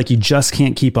and feel like you just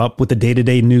can't keep up with the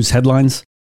day-to-day news headlines?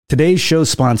 Today's show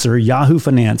sponsor, Yahoo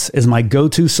Finance, is my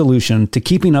go-to solution to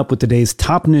keeping up with today's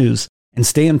top news and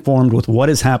stay informed with what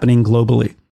is happening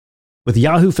globally. With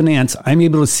Yahoo Finance, I'm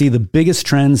able to see the biggest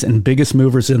trends and biggest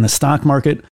movers in the stock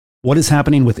market, what is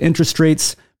happening with interest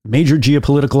rates, major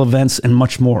geopolitical events, and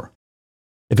much more.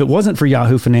 If it wasn't for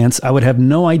Yahoo Finance, I would have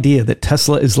no idea that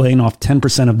Tesla is laying off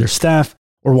 10% of their staff,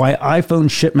 or why iPhone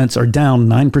shipments are down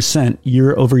 9%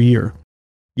 year over year.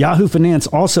 Yahoo Finance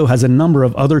also has a number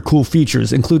of other cool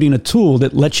features, including a tool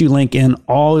that lets you link in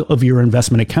all of your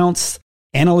investment accounts,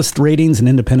 analyst ratings and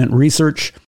independent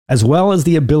research, as well as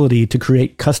the ability to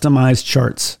create customized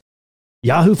charts.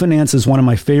 Yahoo Finance is one of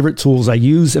my favorite tools I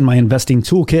use in my investing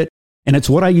toolkit, and it's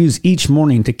what I use each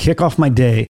morning to kick off my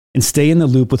day and stay in the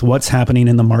loop with what's happening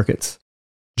in the markets.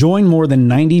 Join more than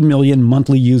 90 million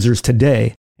monthly users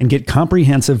today and get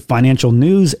comprehensive financial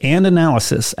news and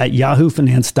analysis at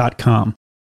yahoofinance.com.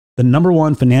 The number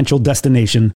one financial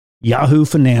destination,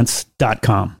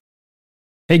 yahoofinance.com.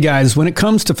 Hey guys, when it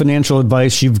comes to financial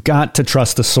advice, you've got to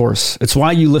trust the source. It's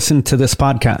why you listen to this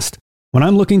podcast. When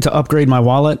I'm looking to upgrade my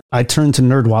wallet, I turn to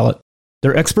NerdWallet.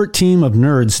 Their expert team of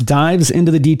nerds dives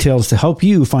into the details to help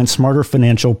you find smarter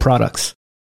financial products.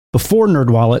 Before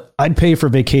NerdWallet, I'd pay for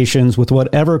vacations with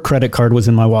whatever credit card was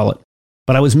in my wallet.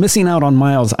 But I was missing out on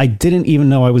miles I didn't even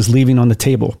know I was leaving on the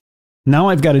table. Now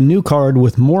I've got a new card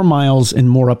with more miles and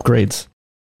more upgrades.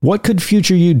 What could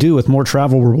future you do with more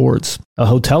travel rewards? A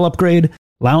hotel upgrade?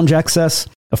 Lounge access?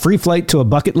 A free flight to a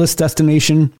bucket list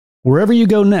destination? Wherever you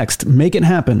go next, make it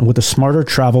happen with a smarter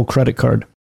travel credit card.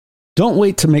 Don't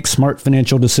wait to make smart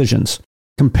financial decisions.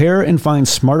 Compare and find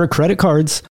smarter credit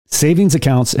cards, savings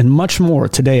accounts, and much more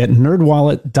today at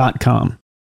nerdwallet.com.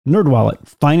 NerdWallet,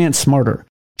 finance smarter.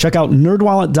 Check out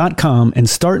nerdwallet.com and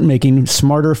start making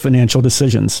smarter financial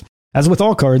decisions. As with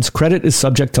all cards, credit is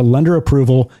subject to lender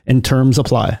approval and terms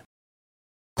apply.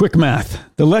 Quick math.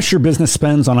 The less your business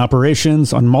spends on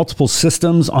operations, on multiple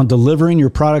systems, on delivering your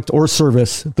product or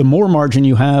service, the more margin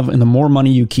you have and the more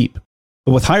money you keep.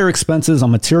 But with higher expenses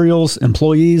on materials,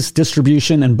 employees,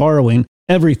 distribution, and borrowing,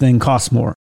 everything costs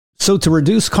more. So to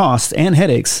reduce costs and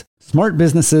headaches, smart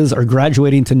businesses are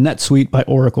graduating to NetSuite by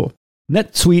Oracle.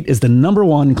 NetSuite is the number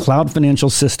one cloud financial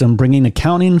system, bringing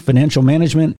accounting, financial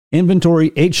management,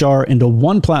 inventory, HR into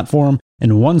one platform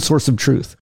and one source of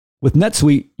truth. With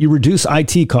NetSuite, you reduce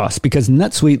IT costs because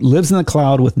NetSuite lives in the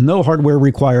cloud with no hardware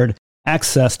required,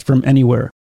 accessed from anywhere.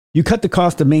 You cut the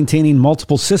cost of maintaining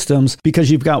multiple systems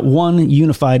because you've got one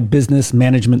unified business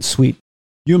management suite.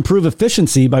 You improve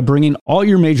efficiency by bringing all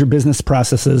your major business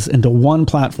processes into one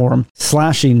platform,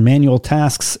 slashing manual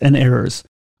tasks and errors.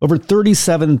 Over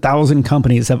 37,000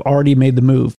 companies have already made the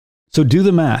move. So do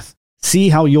the math. See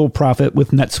how you'll profit with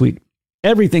NetSuite.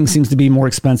 Everything seems to be more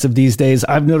expensive these days.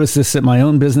 I've noticed this at my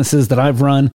own businesses that I've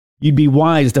run. You'd be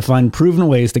wise to find proven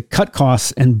ways to cut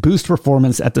costs and boost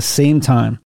performance at the same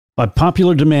time. By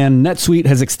popular demand, NetSuite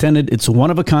has extended its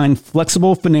one-of-a-kind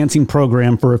flexible financing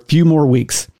program for a few more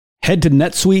weeks. Head to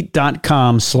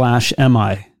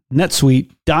netsuite.com/MI.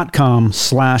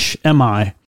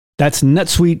 netsuite.com/MI. That's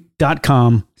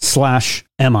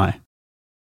netsuite.com/MI.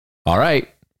 All right,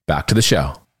 back to the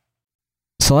show.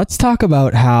 So let's talk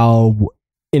about how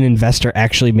an investor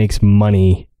actually makes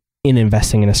money in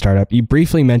investing in a startup. You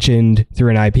briefly mentioned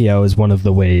through an IPO as one of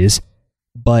the ways,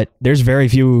 but there's very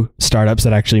few startups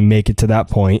that actually make it to that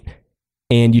point.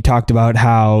 And you talked about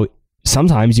how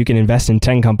sometimes you can invest in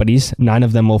 10 companies, 9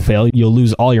 of them will fail, you'll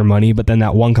lose all your money, but then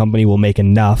that one company will make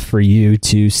enough for you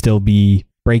to still be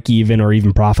break even or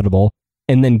even profitable.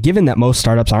 And then given that most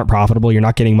startups aren't profitable, you're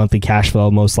not getting monthly cash flow,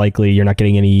 most likely you're not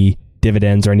getting any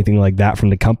dividends or anything like that from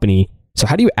the company. So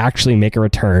how do you actually make a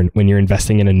return when you're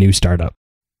investing in a new startup?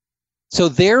 So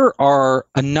there are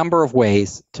a number of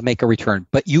ways to make a return,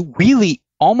 but you really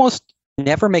almost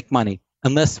never make money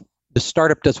unless the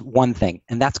startup does one thing,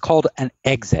 and that's called an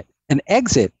exit. An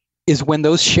exit is when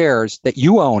those shares that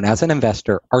you own as an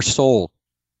investor are sold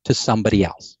to somebody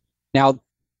else. Now,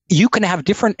 you can have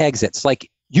different exits. Like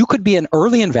you could be an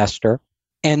early investor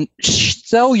and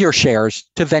sell your shares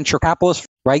to venture capitalists,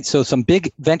 right? So some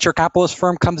big venture capitalist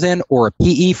firm comes in or a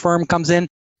PE firm comes in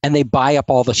and they buy up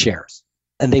all the shares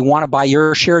and they want to buy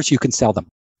your shares, you can sell them.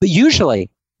 But usually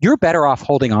you're better off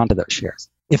holding on to those shares.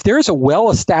 If there's a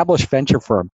well-established venture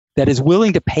firm that is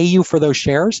willing to pay you for those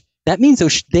shares, that means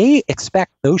they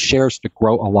expect those shares to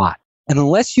grow a lot. And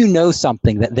unless you know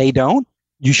something that they don't,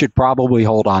 you should probably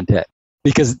hold on to it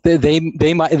because they're going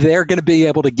to be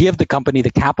able to give the company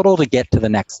the capital to get to the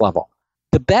next level.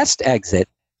 The best exit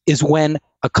is when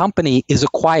a company is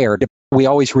acquired. We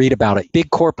always read about it. Big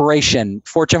corporation,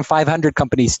 Fortune 500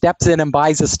 company steps in and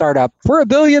buys a startup for $1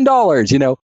 billion.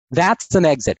 That's an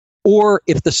exit. Or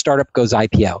if the startup goes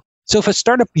IPO. So if a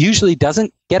startup usually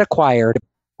doesn't get acquired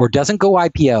or doesn't go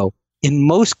IPO, in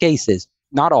most cases,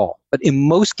 not all, but in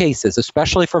most cases,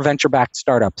 especially for venture-backed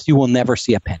startups, you will never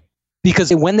see a penny.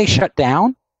 Because when they shut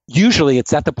down, usually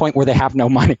it's at the point where they have no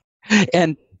money.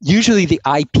 And usually the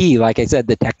IP, like I said,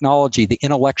 the technology, the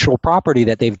intellectual property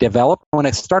that they've developed, when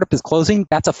a startup is closing,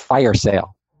 that's a fire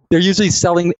sale. They're usually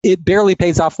selling, it barely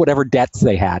pays off whatever debts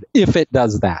they had, if it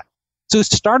does that. So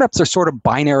startups are sort of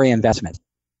binary investments.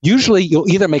 Usually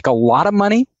you'll either make a lot of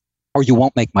money or you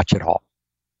won't make much at all.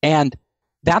 And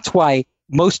that's why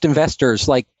most investors,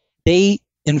 like, they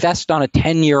invest on a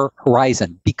 10-year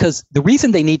horizon, because the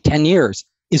reason they need 10 years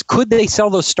is, could they sell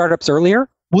those startups earlier?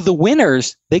 Well, the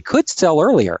winners, they could sell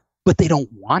earlier, but they don't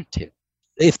want to.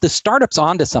 If the startup's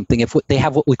onto something, if they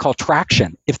have what we call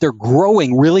traction, if they're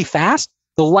growing really fast,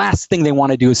 the last thing they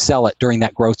want to do is sell it during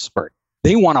that growth spurt.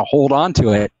 They want to hold on to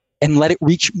it and let it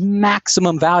reach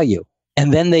maximum value.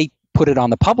 And then they put it on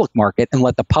the public market and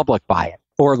let the public buy it,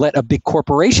 or let a big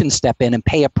corporation step in and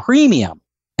pay a premium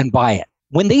and buy it.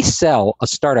 When they sell a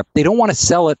startup, they don't want to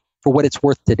sell it for what it's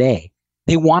worth today.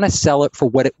 They want to sell it for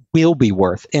what it will be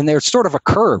worth. And there's sort of a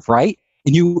curve, right?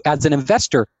 And you, as an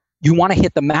investor, you want to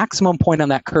hit the maximum point on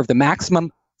that curve, the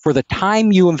maximum for the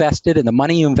time you invested and the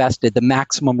money you invested, the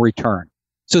maximum return.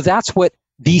 So that's what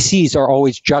VCs are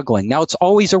always juggling. Now, it's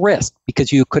always a risk,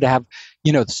 because you could have,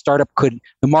 the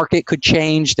the market could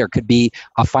change. There could be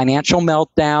a financial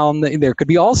meltdown. There could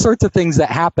be all sorts of things that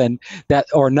happen,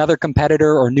 or another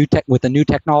competitor or with a new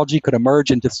technology could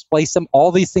emerge and displace them.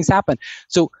 All these things happen.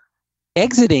 So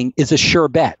exiting is a sure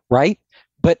bet, right?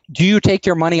 But do you take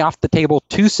your money off the table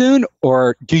too soon,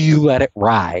 or do you let it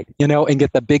ride, and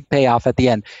get the big payoff at the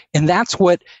end? And that's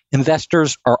what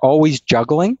investors are always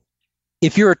juggling.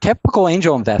 If you're a typical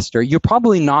angel investor, you're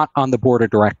probably not on the board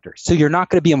of directors. So you're not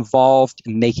going to be involved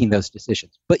in making those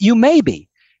decisions. But you may be.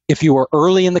 If you were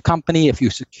early in the company, if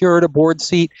you secured a board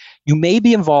seat, you may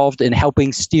be involved in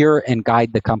helping steer and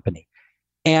guide the company.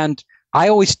 And I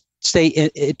always say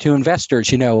to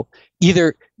investors,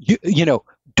 either,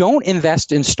 don't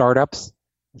invest in startups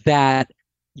that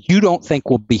you don't think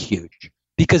will be huge.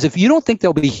 Because if you don't think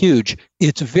they'll be huge,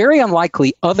 it's very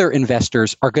unlikely other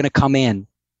investors are going to come in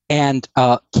and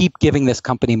keep giving this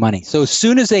company money. So as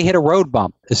soon as they hit a road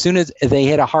bump, as soon as they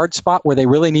hit a hard spot where they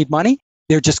really need money,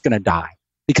 they're just going to die,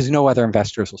 because no other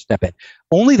investors will step in.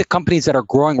 Only the companies that are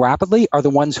growing rapidly are the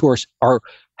ones who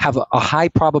have a high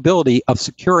probability of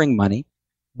securing money,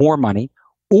 more money,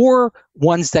 or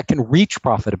ones that can reach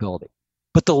profitability.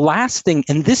 But the last thing,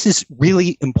 and this is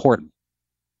really important,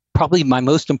 probably my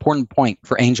most important point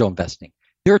for angel investing,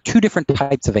 there are two different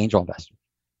types of angel investors.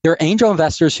 There are angel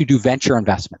investors who do venture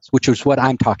investments, which is what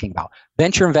I'm talking about.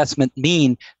 Venture investment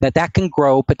mean that can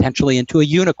grow potentially into a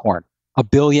unicorn, a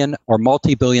billion or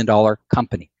multi-billion-dollar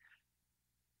company.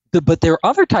 But there are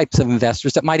other types of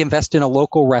investors that might invest in a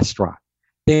local restaurant.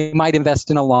 They might invest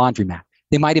in a laundromat.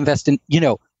 They might invest in,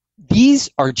 these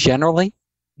are generally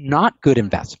not good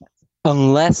investments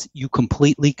unless you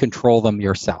completely control them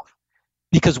yourself.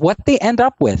 Because what they end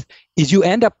up with is you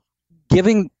end up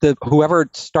giving whoever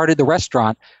started the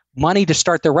restaurant money to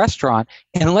start the restaurant,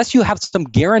 and unless you have some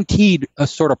guaranteed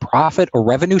sort of profit or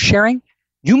revenue sharing,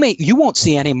 you won't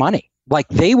see any money. Like,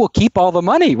 they will keep all the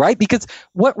money, right? Because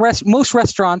most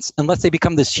restaurants, unless they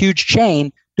become this huge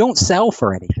chain, don't sell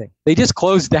for anything. They just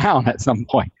close down at some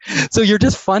point. So you're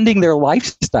just funding their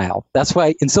lifestyle. That's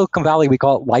why in Silicon Valley we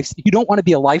call it lifestyle. You don't want to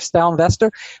be a lifestyle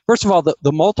investor. First of all,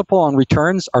 the multiple on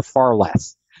returns are far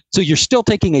less. So you're still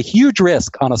taking a huge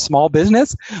risk on a small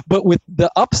business, but with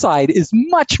the upside is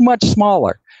much, much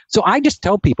smaller. So I just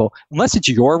tell people, unless it's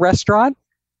your restaurant,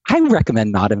 I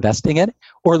recommend not investing in it,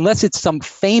 or unless it's some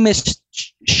famous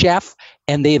chef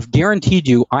and they've guaranteed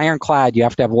you ironclad, you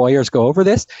have to have lawyers go over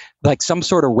this, like some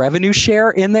sort of revenue share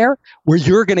in there where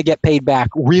you're going to get paid back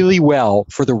really well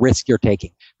for the risk you're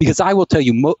taking. Because I will tell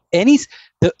you,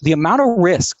 the amount of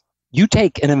risk you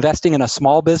take in investing in a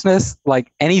small business,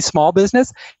 like any small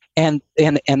business, and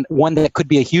one that could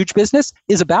be a huge business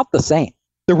is about the same.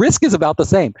 The risk is about the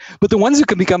same. But the ones who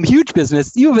can become huge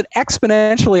business, you have an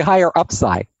exponentially higher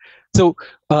upside. So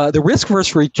the risk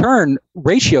versus return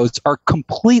ratios are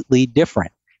completely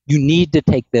different. You need to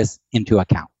take this into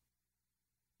account.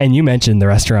 And you mentioned the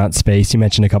restaurant space. You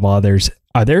mentioned a couple others.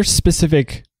 Are there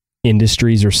specific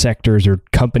industries or sectors or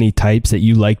company types that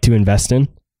you like to invest in?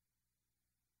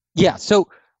 Yeah. So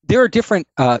there are different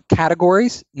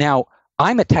categories. Now,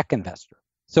 I'm a tech investor.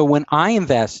 So when I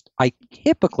invest, I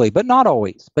typically, but not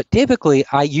always, but typically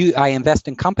I invest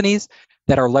in companies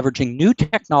that are leveraging new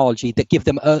technology that give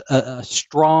them a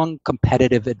strong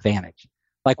competitive advantage.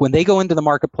 Like when they go into the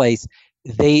marketplace,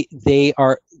 they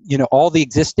are, all the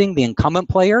incumbent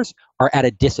players are at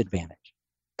a disadvantage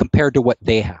compared to what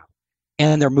they have.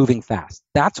 and they're moving fast.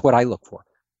 That's what I look for.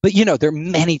 But there are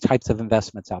many types of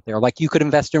investments out there. Like you could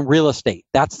invest in real estate.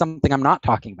 That's something I'm not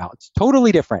talking about. It's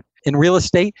totally different. In real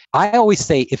estate, I always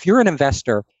say if you're an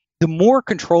investor, the more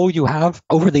control you have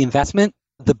over the investment,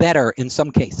 the better in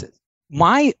some cases.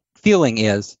 My feeling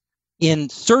is in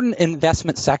certain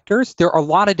investment sectors, there are a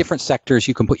lot of different sectors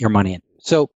you can put your money in.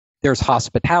 So there's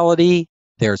hospitality,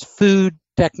 there's food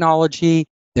technology,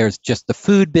 there's just the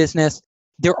food business.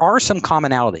 There are some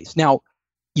commonalities. Now,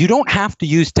 you don't have to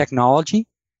use technology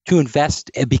to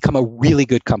invest and become a really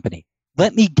good company.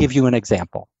 Let me give you an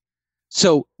example.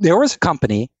 So there was a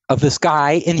company of this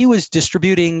guy, and he was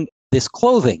distributing this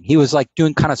clothing. He was like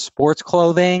doing kind of sports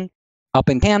clothing up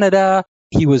in Canada.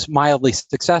 He was mildly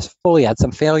successful. He had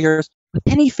some failures. But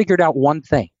then he figured out one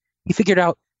thing. He figured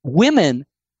out women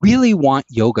really want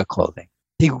yoga clothing.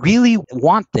 They really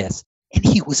want this. And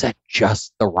he was at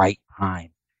just the right time.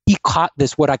 He caught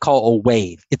this, what I call a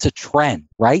wave. It's a trend,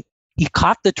 right? He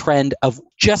caught the trend of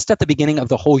just at the beginning of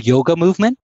the whole yoga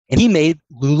movement, and he made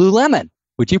Lululemon,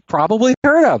 which you've probably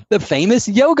heard of, the famous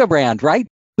yoga brand, right?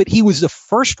 But he was the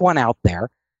first one out there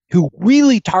who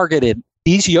really targeted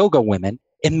these yoga women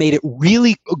and made it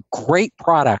really a great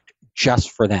product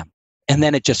just for them. And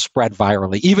then it just spread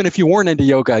virally. Even if you weren't into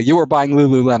yoga, you were buying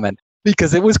Lululemon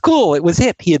because it was cool. It was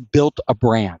hip. He had built a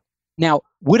brand. Now,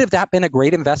 would have that been a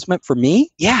great investment for me?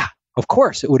 Yeah, of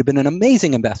course. It would have been an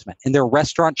amazing investment. And there are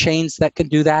restaurant chains that can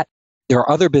do that. There are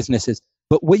other businesses.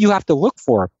 But what you have to look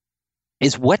for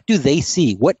is what do they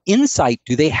see? What insight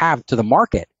do they have to the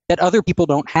market that other people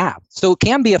don't have? So it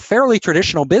can be a fairly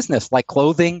traditional business like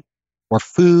clothing or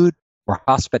food or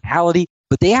hospitality,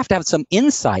 but they have to have some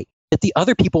insight that the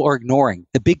other people are ignoring,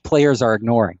 the big players are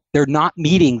ignoring. They're not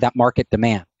meeting that market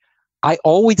demand. I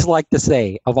always like to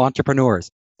say of entrepreneurs,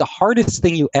 the hardest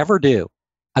thing you ever do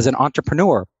as an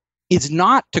entrepreneur is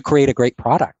not to create a great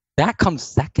product. That comes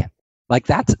second. Like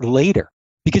that's later.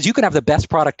 Because you can have the best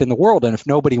product in the world, and if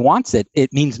nobody wants it,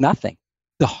 it means nothing.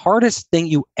 The hardest thing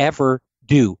you ever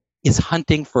do is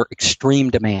hunting for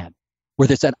extreme demand, where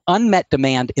there's an unmet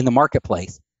demand in the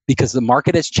marketplace because the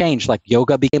market has changed, like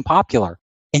yoga became popular,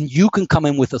 and you can come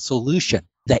in with a solution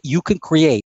that you can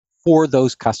create for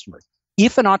those customers.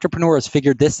 If an entrepreneur has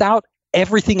figured this out,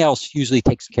 everything else usually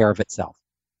takes care of itself.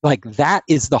 Like that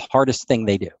is the hardest thing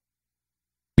they do.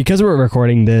 Because we're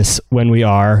recording this when we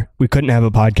couldn't have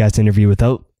a podcast interview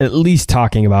without at least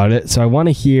talking about it. So I want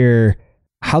to hear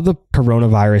how the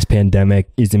coronavirus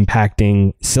pandemic is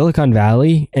impacting Silicon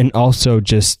Valley and also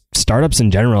just startups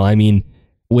in general. I mean,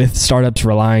 with startups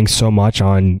relying so much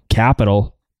on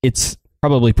capital, it's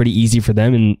probably pretty easy for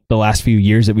them in the last few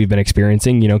years that we've been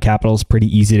experiencing. Capital is pretty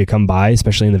easy to come by,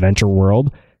 especially in the venture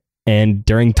world. And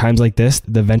during times like this,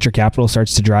 the venture capital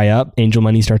starts to dry up. Angel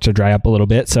money starts to dry up a little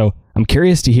bit. So I'm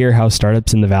curious to hear how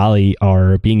startups in the Valley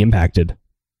are being impacted.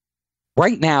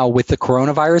 Right now with the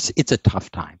coronavirus, it's a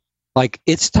tough time. Like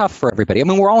it's tough for everybody. I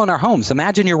mean, we're all in our homes.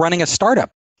 Imagine you're running a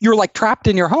startup. You're like trapped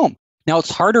in your home. Now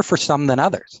it's harder for some than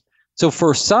others. So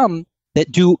for some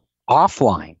that do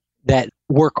offline, that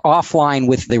work offline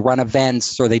with, they run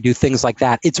events or they do things like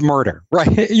that, it's murder,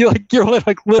 right? You're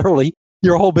like literally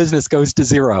your whole business goes to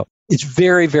zero. It's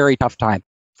very, very tough time.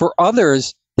 For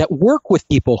others that work with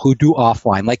people who do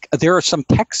offline, like there are some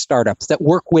tech startups that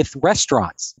work with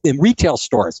restaurants and retail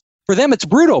stores. For them, it's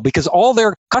brutal because all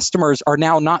their customers are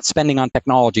now not spending on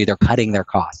technology. They're cutting their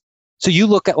costs. So you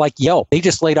look at like Yelp, they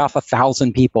just laid off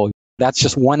 1,000 people. That's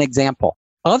just one example.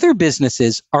 Other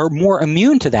businesses are more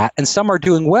immune to that, and some are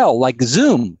doing well, like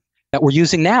Zoom that we're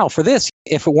using now for this.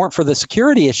 If it weren't for the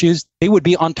security issues, they would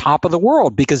be on top of the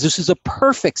world because this is a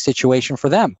perfect situation for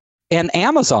them. And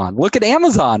Amazon, look at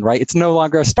Amazon, right? It's no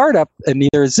longer a startup and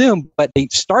neither is Zoom, but they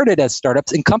started as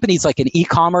startups, and companies like in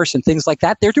e-commerce and things like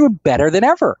that, they're doing better than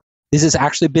ever. This has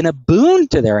actually been a boon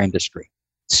to their industry.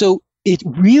 So it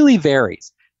really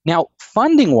varies. Now,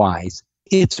 funding wise,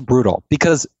 it's brutal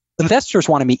because investors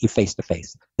want to meet you face to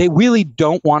face. They really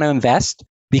don't want to invest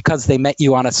because they met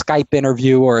you on a Skype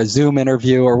interview or a Zoom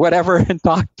interview or whatever and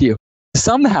talk to you.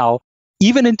 Somehow,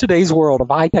 even in today's world of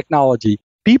high technology,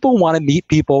 people want to meet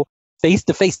people face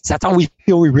to face. That's how we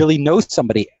feel we really know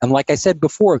somebody. And like I said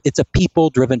before, it's a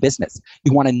people-driven business.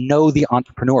 You want to know the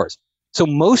entrepreneurs. So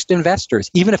most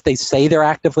investors, even if they say they're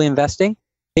actively investing,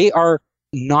 they are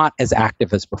not as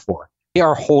active as before. They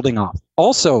are holding off.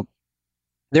 Also,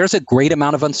 there's a great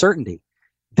amount of uncertainty.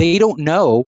 They don't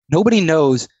know. Nobody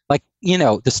knows, like,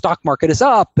 the stock market is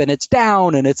up and it's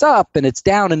down and it's up and it's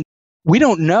down. And we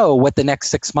don't know what the next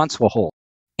 6 months will hold.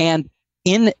 And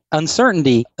in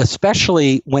uncertainty,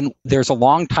 especially when there's a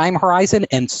long time horizon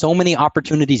and so many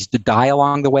opportunities to die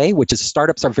along the way, which is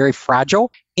startups are very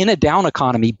fragile. In a down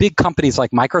economy, big companies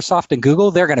like Microsoft and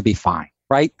Google, they're going to be fine,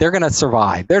 right? They're going to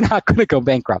survive. They're not going to go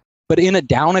bankrupt. But in a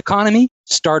down economy,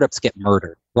 startups get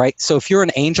murdered, right? So if you're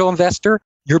an angel investor,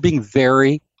 you're being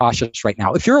very cautious right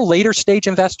now. If you're a later stage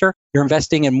investor, you're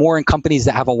investing in companies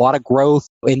that have a lot of growth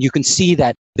and you can see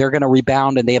that they're going to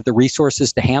rebound and they have the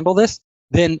resources to handle this,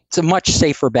 then it's a much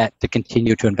safer bet to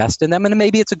continue to invest in them. And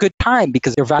maybe it's a good time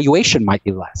because their valuation might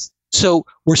be less. So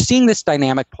we're seeing this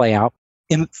dynamic play out.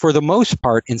 And for the most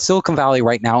part, in Silicon Valley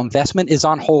right now, investment is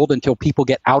on hold until people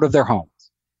get out of their homes.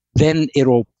 Then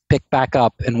it'll pick back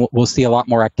up and we'll see a lot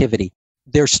more activity.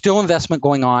 There's still investment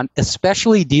going on,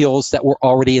 especially deals that were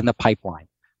already in the pipeline.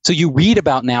 So you read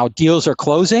about now deals are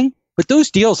closing, but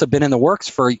those deals have been in the works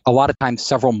for a lot of times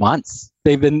several months.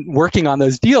 They've been working on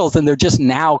those deals and they're just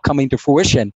now coming to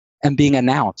fruition and being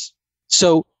announced.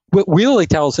 So what really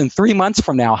tells in 3 months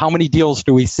from now, how many deals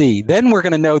do we see? Then we're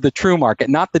going to know the true market,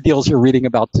 not the deals you're reading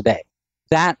about today.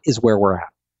 That is where we're at.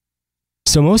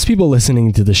 So most people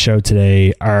listening to the show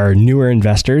today are newer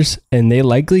investors, and they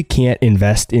likely can't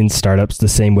invest in startups the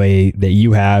same way that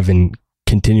you have and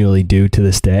continually do to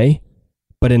this day.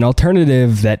 But an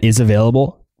alternative that is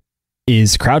available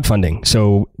is crowdfunding.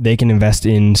 So they can invest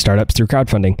in startups through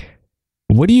crowdfunding.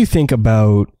 What do you think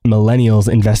about millennials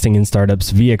investing in startups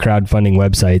via crowdfunding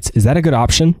websites? Is that a good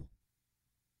option?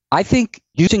 I think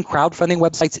using crowdfunding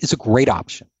websites is a great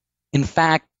option. In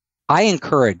fact, I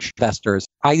encourage investors.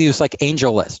 I use like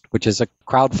AngelList, which is a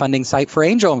crowdfunding site for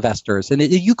angel investors. And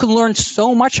you can learn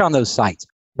so much on those sites,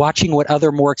 watching what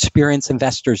other more experienced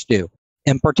investors do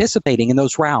and participating in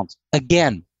those rounds.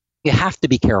 Again, you have to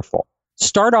be careful.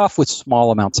 Start off with small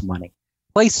amounts of money.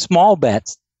 Place small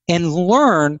bets and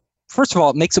learn. First of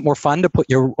all, it makes it more fun to put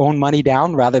your own money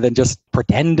down rather than just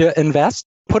pretend to invest.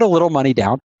 Put a little money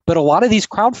down. But a lot of these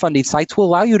crowdfunding sites will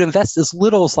allow you to invest as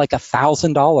little as like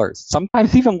 $1,000,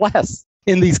 sometimes even less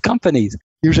in these companies.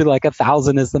 Usually like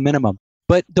 1,000 is the minimum.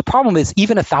 But the problem is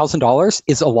even $1,000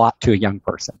 is a lot to a young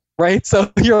person, right?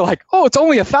 So you're like, oh, it's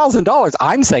only $1,000.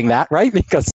 I'm saying that, right?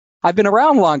 Because I've been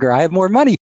around longer. I have more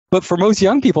money. But for most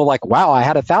young people, like, wow, I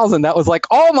had 1,000. That was like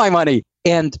all my money.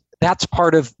 And that's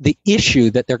part of the issue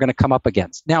that they're going to come up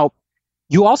against. Now,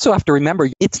 you also have to remember,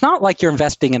 it's not like you're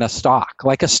investing in a stock.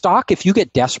 Like a stock, if you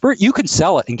get desperate, you can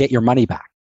sell it and get your money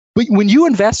back. But when you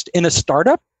invest in a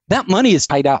startup, that money is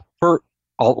tied up for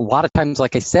a lot of times.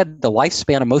 Like I said, the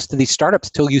lifespan of most of these startups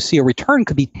till you see a return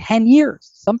could be 10 years,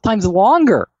 sometimes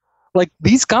longer. Like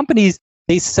these companies,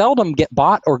 they seldom get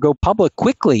bought or go public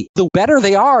quickly. The better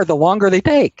they are, the longer they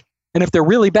take. And if they're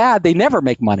really bad, they never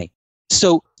make money.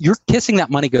 So you're kissing that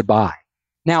money goodbye.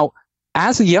 Now,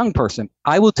 as a young person,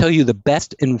 I will tell you the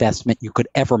best investment you could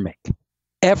ever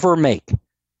make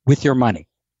with your money,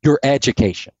 your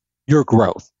education, your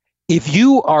growth. If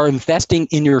you are investing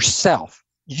in yourself,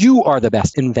 you are the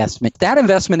best investment. That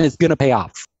investment is going to pay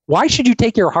off. Why should you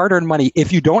take your hard-earned money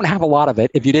if you don't have a lot of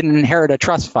it, if you didn't inherit a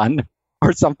trust fund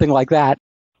or something like that,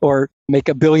 or make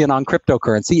 $1 billion on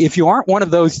cryptocurrency? If you aren't one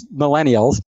of those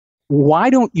millennials, why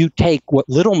don't you take what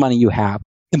little money you have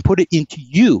and put it into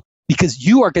you? Because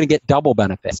you are going to get double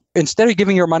benefits. Instead of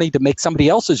giving your money to make somebody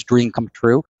else's dream come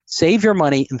true, save your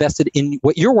money, invest it in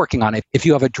what you're working on. If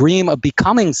you have a dream of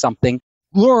becoming something,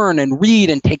 learn and read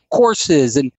and take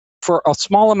courses. And for a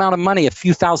small amount of money, a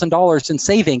few $1,000s in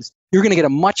savings, you're going to get a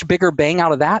much bigger bang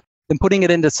out of that than putting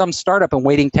it into some startup and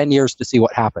waiting 10 years to see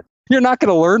what happens. You're not going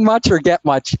to learn much or get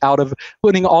much out of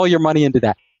putting all your money into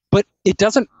that. But it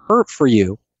doesn't hurt for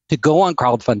you to go on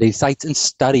crowdfunding sites and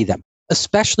study them,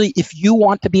 especially if you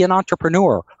want to be an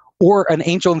entrepreneur or an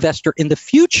angel investor in the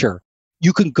future.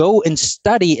 You can go and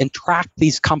study and track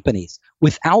these companies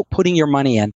without putting your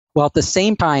money in, while at the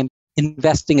same time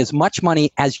investing as much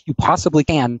money as you possibly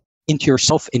can into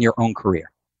yourself in your own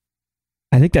career.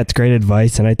 I think that's great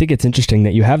advice. And I think it's interesting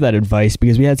that you have that advice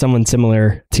because we had someone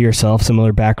similar to yourself,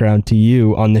 similar background to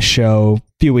you on the show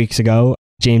a few weeks ago,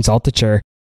 James Altucher.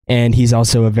 And he's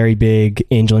also a very big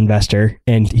angel investor.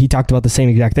 And he talked about the same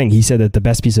exact thing. He said that the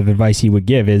best piece of advice he would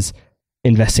give is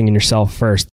investing in yourself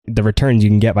first. The returns you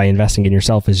can get by investing in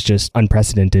yourself is just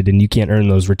unprecedented. And you can't earn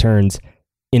those returns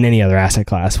in any other asset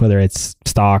class, whether it's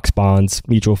stocks, bonds,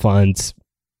 mutual funds,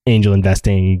 angel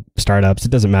investing, startups.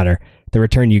 It doesn't matter. The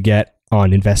return you get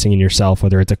on investing in yourself,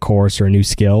 whether it's a course or a new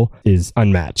skill, is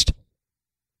unmatched.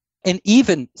 And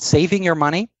even saving your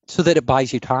money so that it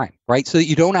buys you time, right? So that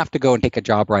you don't have to go and take a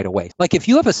job right away. Like if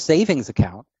you have a savings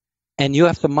account and you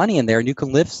have some money in there and you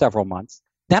can live several months,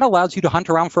 that allows you to hunt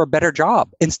around for a better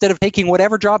job instead of taking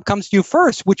whatever job comes to you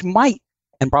first, which might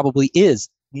and probably is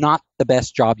not the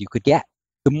best job you could get.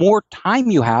 The more time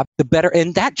you have, the better.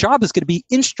 And that job is going to be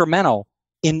instrumental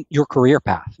in your career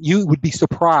path. You would be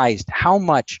surprised how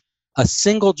much a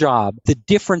single job, the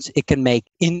difference it can make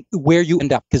in where you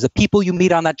end up. Because the people you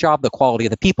meet on that job, the quality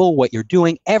of the people, what you're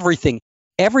doing, everything,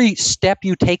 every step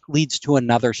you take leads to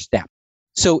another step.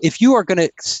 So if you are going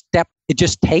to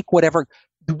just take whatever,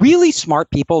 really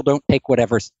smart people don't take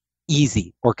whatever's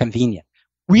easy or convenient.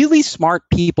 Really smart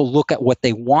people look at what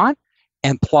they want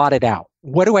and plot it out.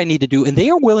 What do I need to do? And they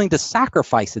are willing to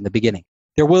sacrifice in the beginning.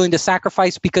 They're willing to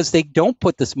sacrifice because they don't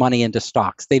put this money into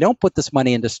stocks. They don't put this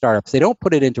money into startups. They don't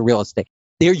put it into real estate.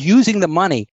 They're using the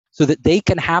money so that they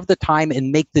can have the time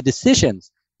and make the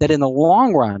decisions that in the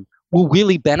long run will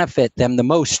really benefit them the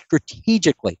most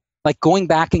strategically. Like going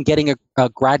back and getting a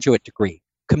graduate degree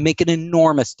can make an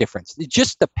enormous difference.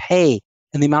 Just the pay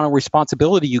and the amount of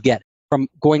responsibility you get from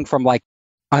going from like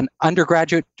an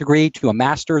undergraduate degree to a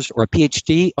master's or a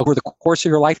PhD over the course of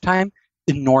your lifetime,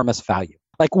 enormous value.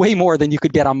 Like way more than you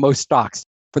could get on most stocks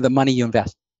for the money you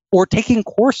invest. Or taking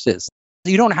courses.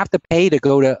 You don't have to pay to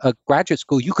go to a graduate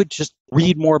school. You could just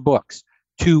read more books,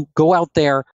 to go out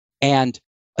there and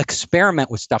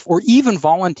experiment with stuff, or even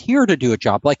volunteer to do a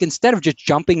job. Like instead of just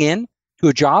jumping in to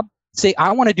a job, say,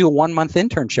 I want to do a 1-month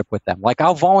internship with them. Like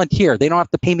I'll volunteer. They don't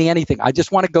have to pay me anything. I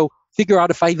just want to go figure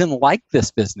out if I even like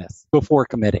this business before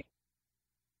committing.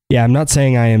 Yeah, I'm not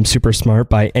saying I am super smart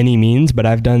by any means, but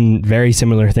I've done very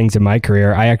similar things in my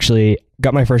career. I actually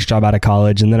got my first job out of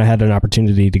college, and then I had an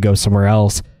opportunity to go somewhere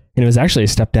else. And it was actually a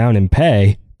step down in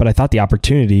pay, but I thought the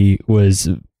opportunity was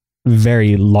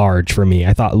very large for me.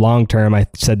 I thought long term, I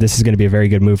said, this is going to be a very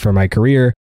good move for my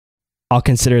career. I'll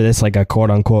consider this like a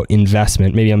quote unquote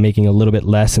investment. Maybe I'm making a little bit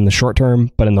less in the short term,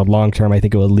 but in the long term, I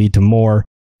think it will lead to more.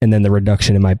 And then the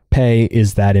reduction in my pay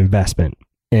is that investment.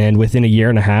 And within a year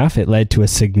and a half, it led to a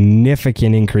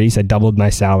significant increase. I doubled my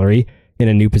salary in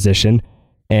a new position.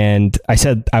 And I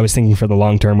said I was thinking for the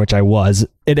long term, which I was.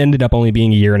 It ended up only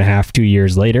being a year and a half, 2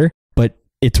 years later, but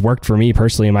it's worked for me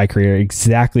personally in my career.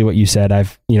 Exactly what you said. I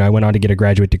went on to get a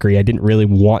graduate degree. I didn't really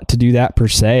want to do that per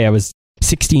se. I was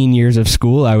 16 years of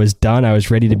school. I was done. I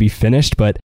was ready to be finished,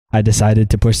 but I decided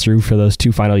to push through for those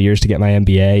 2 final years to get my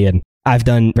MBA. And I've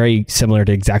done very similar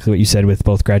to exactly what you said with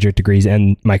both graduate degrees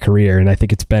and my career. And I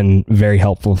think it's been very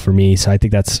helpful for me. So I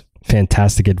think that's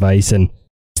fantastic advice. And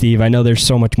Steve, I know there's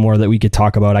so much more that we could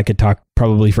talk about. I could talk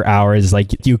probably for hours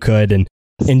like you could, and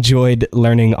enjoyed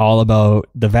learning all about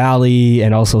the Valley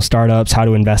and also startups, how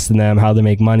to invest in them, how to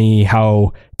make money,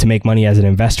 how to make money as an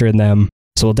investor in them.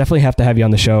 So we'll definitely have to have you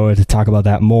on the show to talk about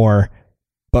that more.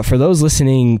 But for those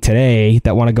listening today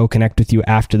that want to go connect with you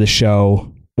after the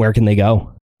show, where can they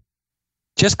go?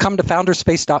 Just come to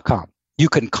founderspace.com. You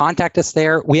can contact us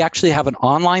there. We actually have an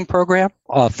online program,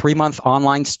 a 3-month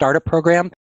online startup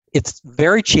program. It's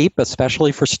very cheap,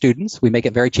 especially for students. We make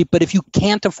it very cheap. But if you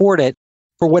can't afford it,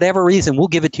 for whatever reason, we'll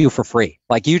give it to you for free.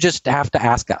 Like you just have to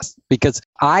ask us, because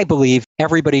I believe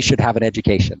everybody should have an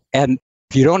education. And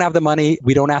if you don't have the money,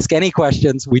 we don't ask any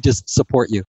questions. We just support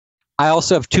you. I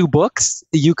also have 2 books.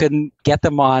 You can get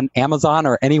them on Amazon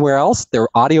or anywhere else. They're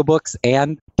audiobooks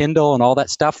and Kindle and all that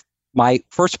stuff. My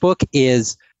first book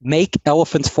is Make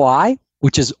Elephants Fly,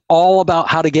 which is all about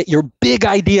how to get your big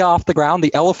idea off the ground.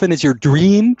 The elephant is your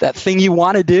dream, that thing you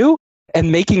want to do,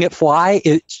 and making it fly.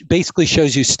 It basically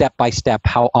shows you step by step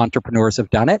how entrepreneurs have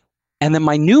done it. And then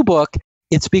my new book,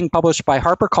 it's being published by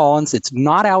HarperCollins. It's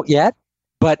not out yet,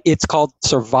 but it's called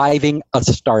Surviving a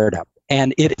Startup.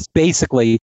 And it's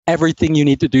basically everything you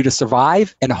need to do to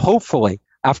survive. And hopefully,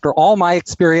 after all my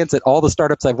experience at all the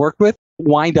startups I've worked with,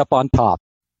 wind up on top.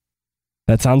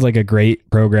 That sounds like a great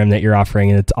program that you're offering,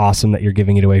 and it's awesome that you're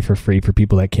giving it away for free for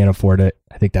people that can't afford it.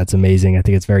 I think that's amazing. I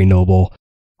think it's very noble.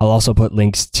 I'll also put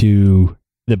links to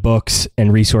the books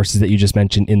and resources that you just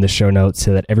mentioned in the show notes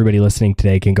so that everybody listening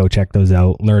today can go check those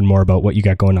out, learn more about what you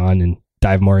got going on, and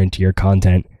dive more into your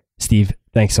content. Steve,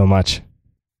 thanks so much.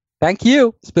 Thank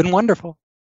you. It's been wonderful.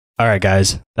 All right,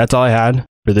 guys. That's all I had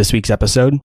for this week's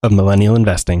episode of Millennial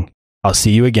Investing. I'll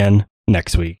see you again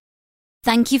next week.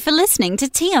 Thank you for listening to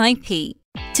TIP.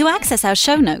 To access our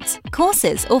show notes,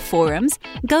 courses, or forums,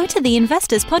 go to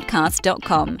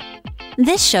theinvestorspodcast.com.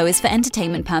 This show is for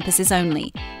entertainment purposes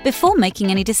only. Before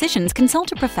making any decisions,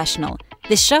 consult a professional.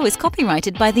 This show is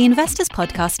copyrighted by the Investors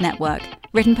Podcast Network.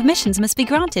 Written permissions must be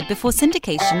granted before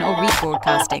syndication or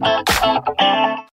rebroadcasting.